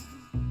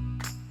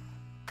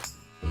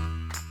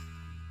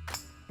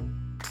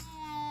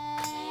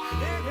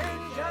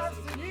living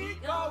just to keep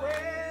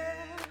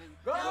going,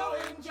 going.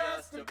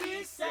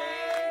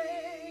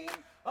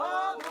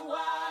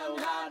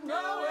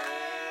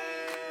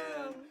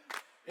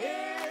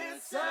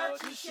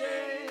 such a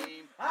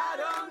shame. I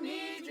don't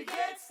need to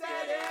get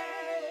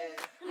steady.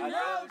 I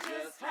know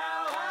just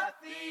how I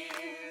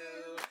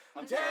feel.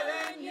 I'm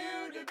telling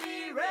you to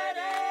be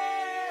ready.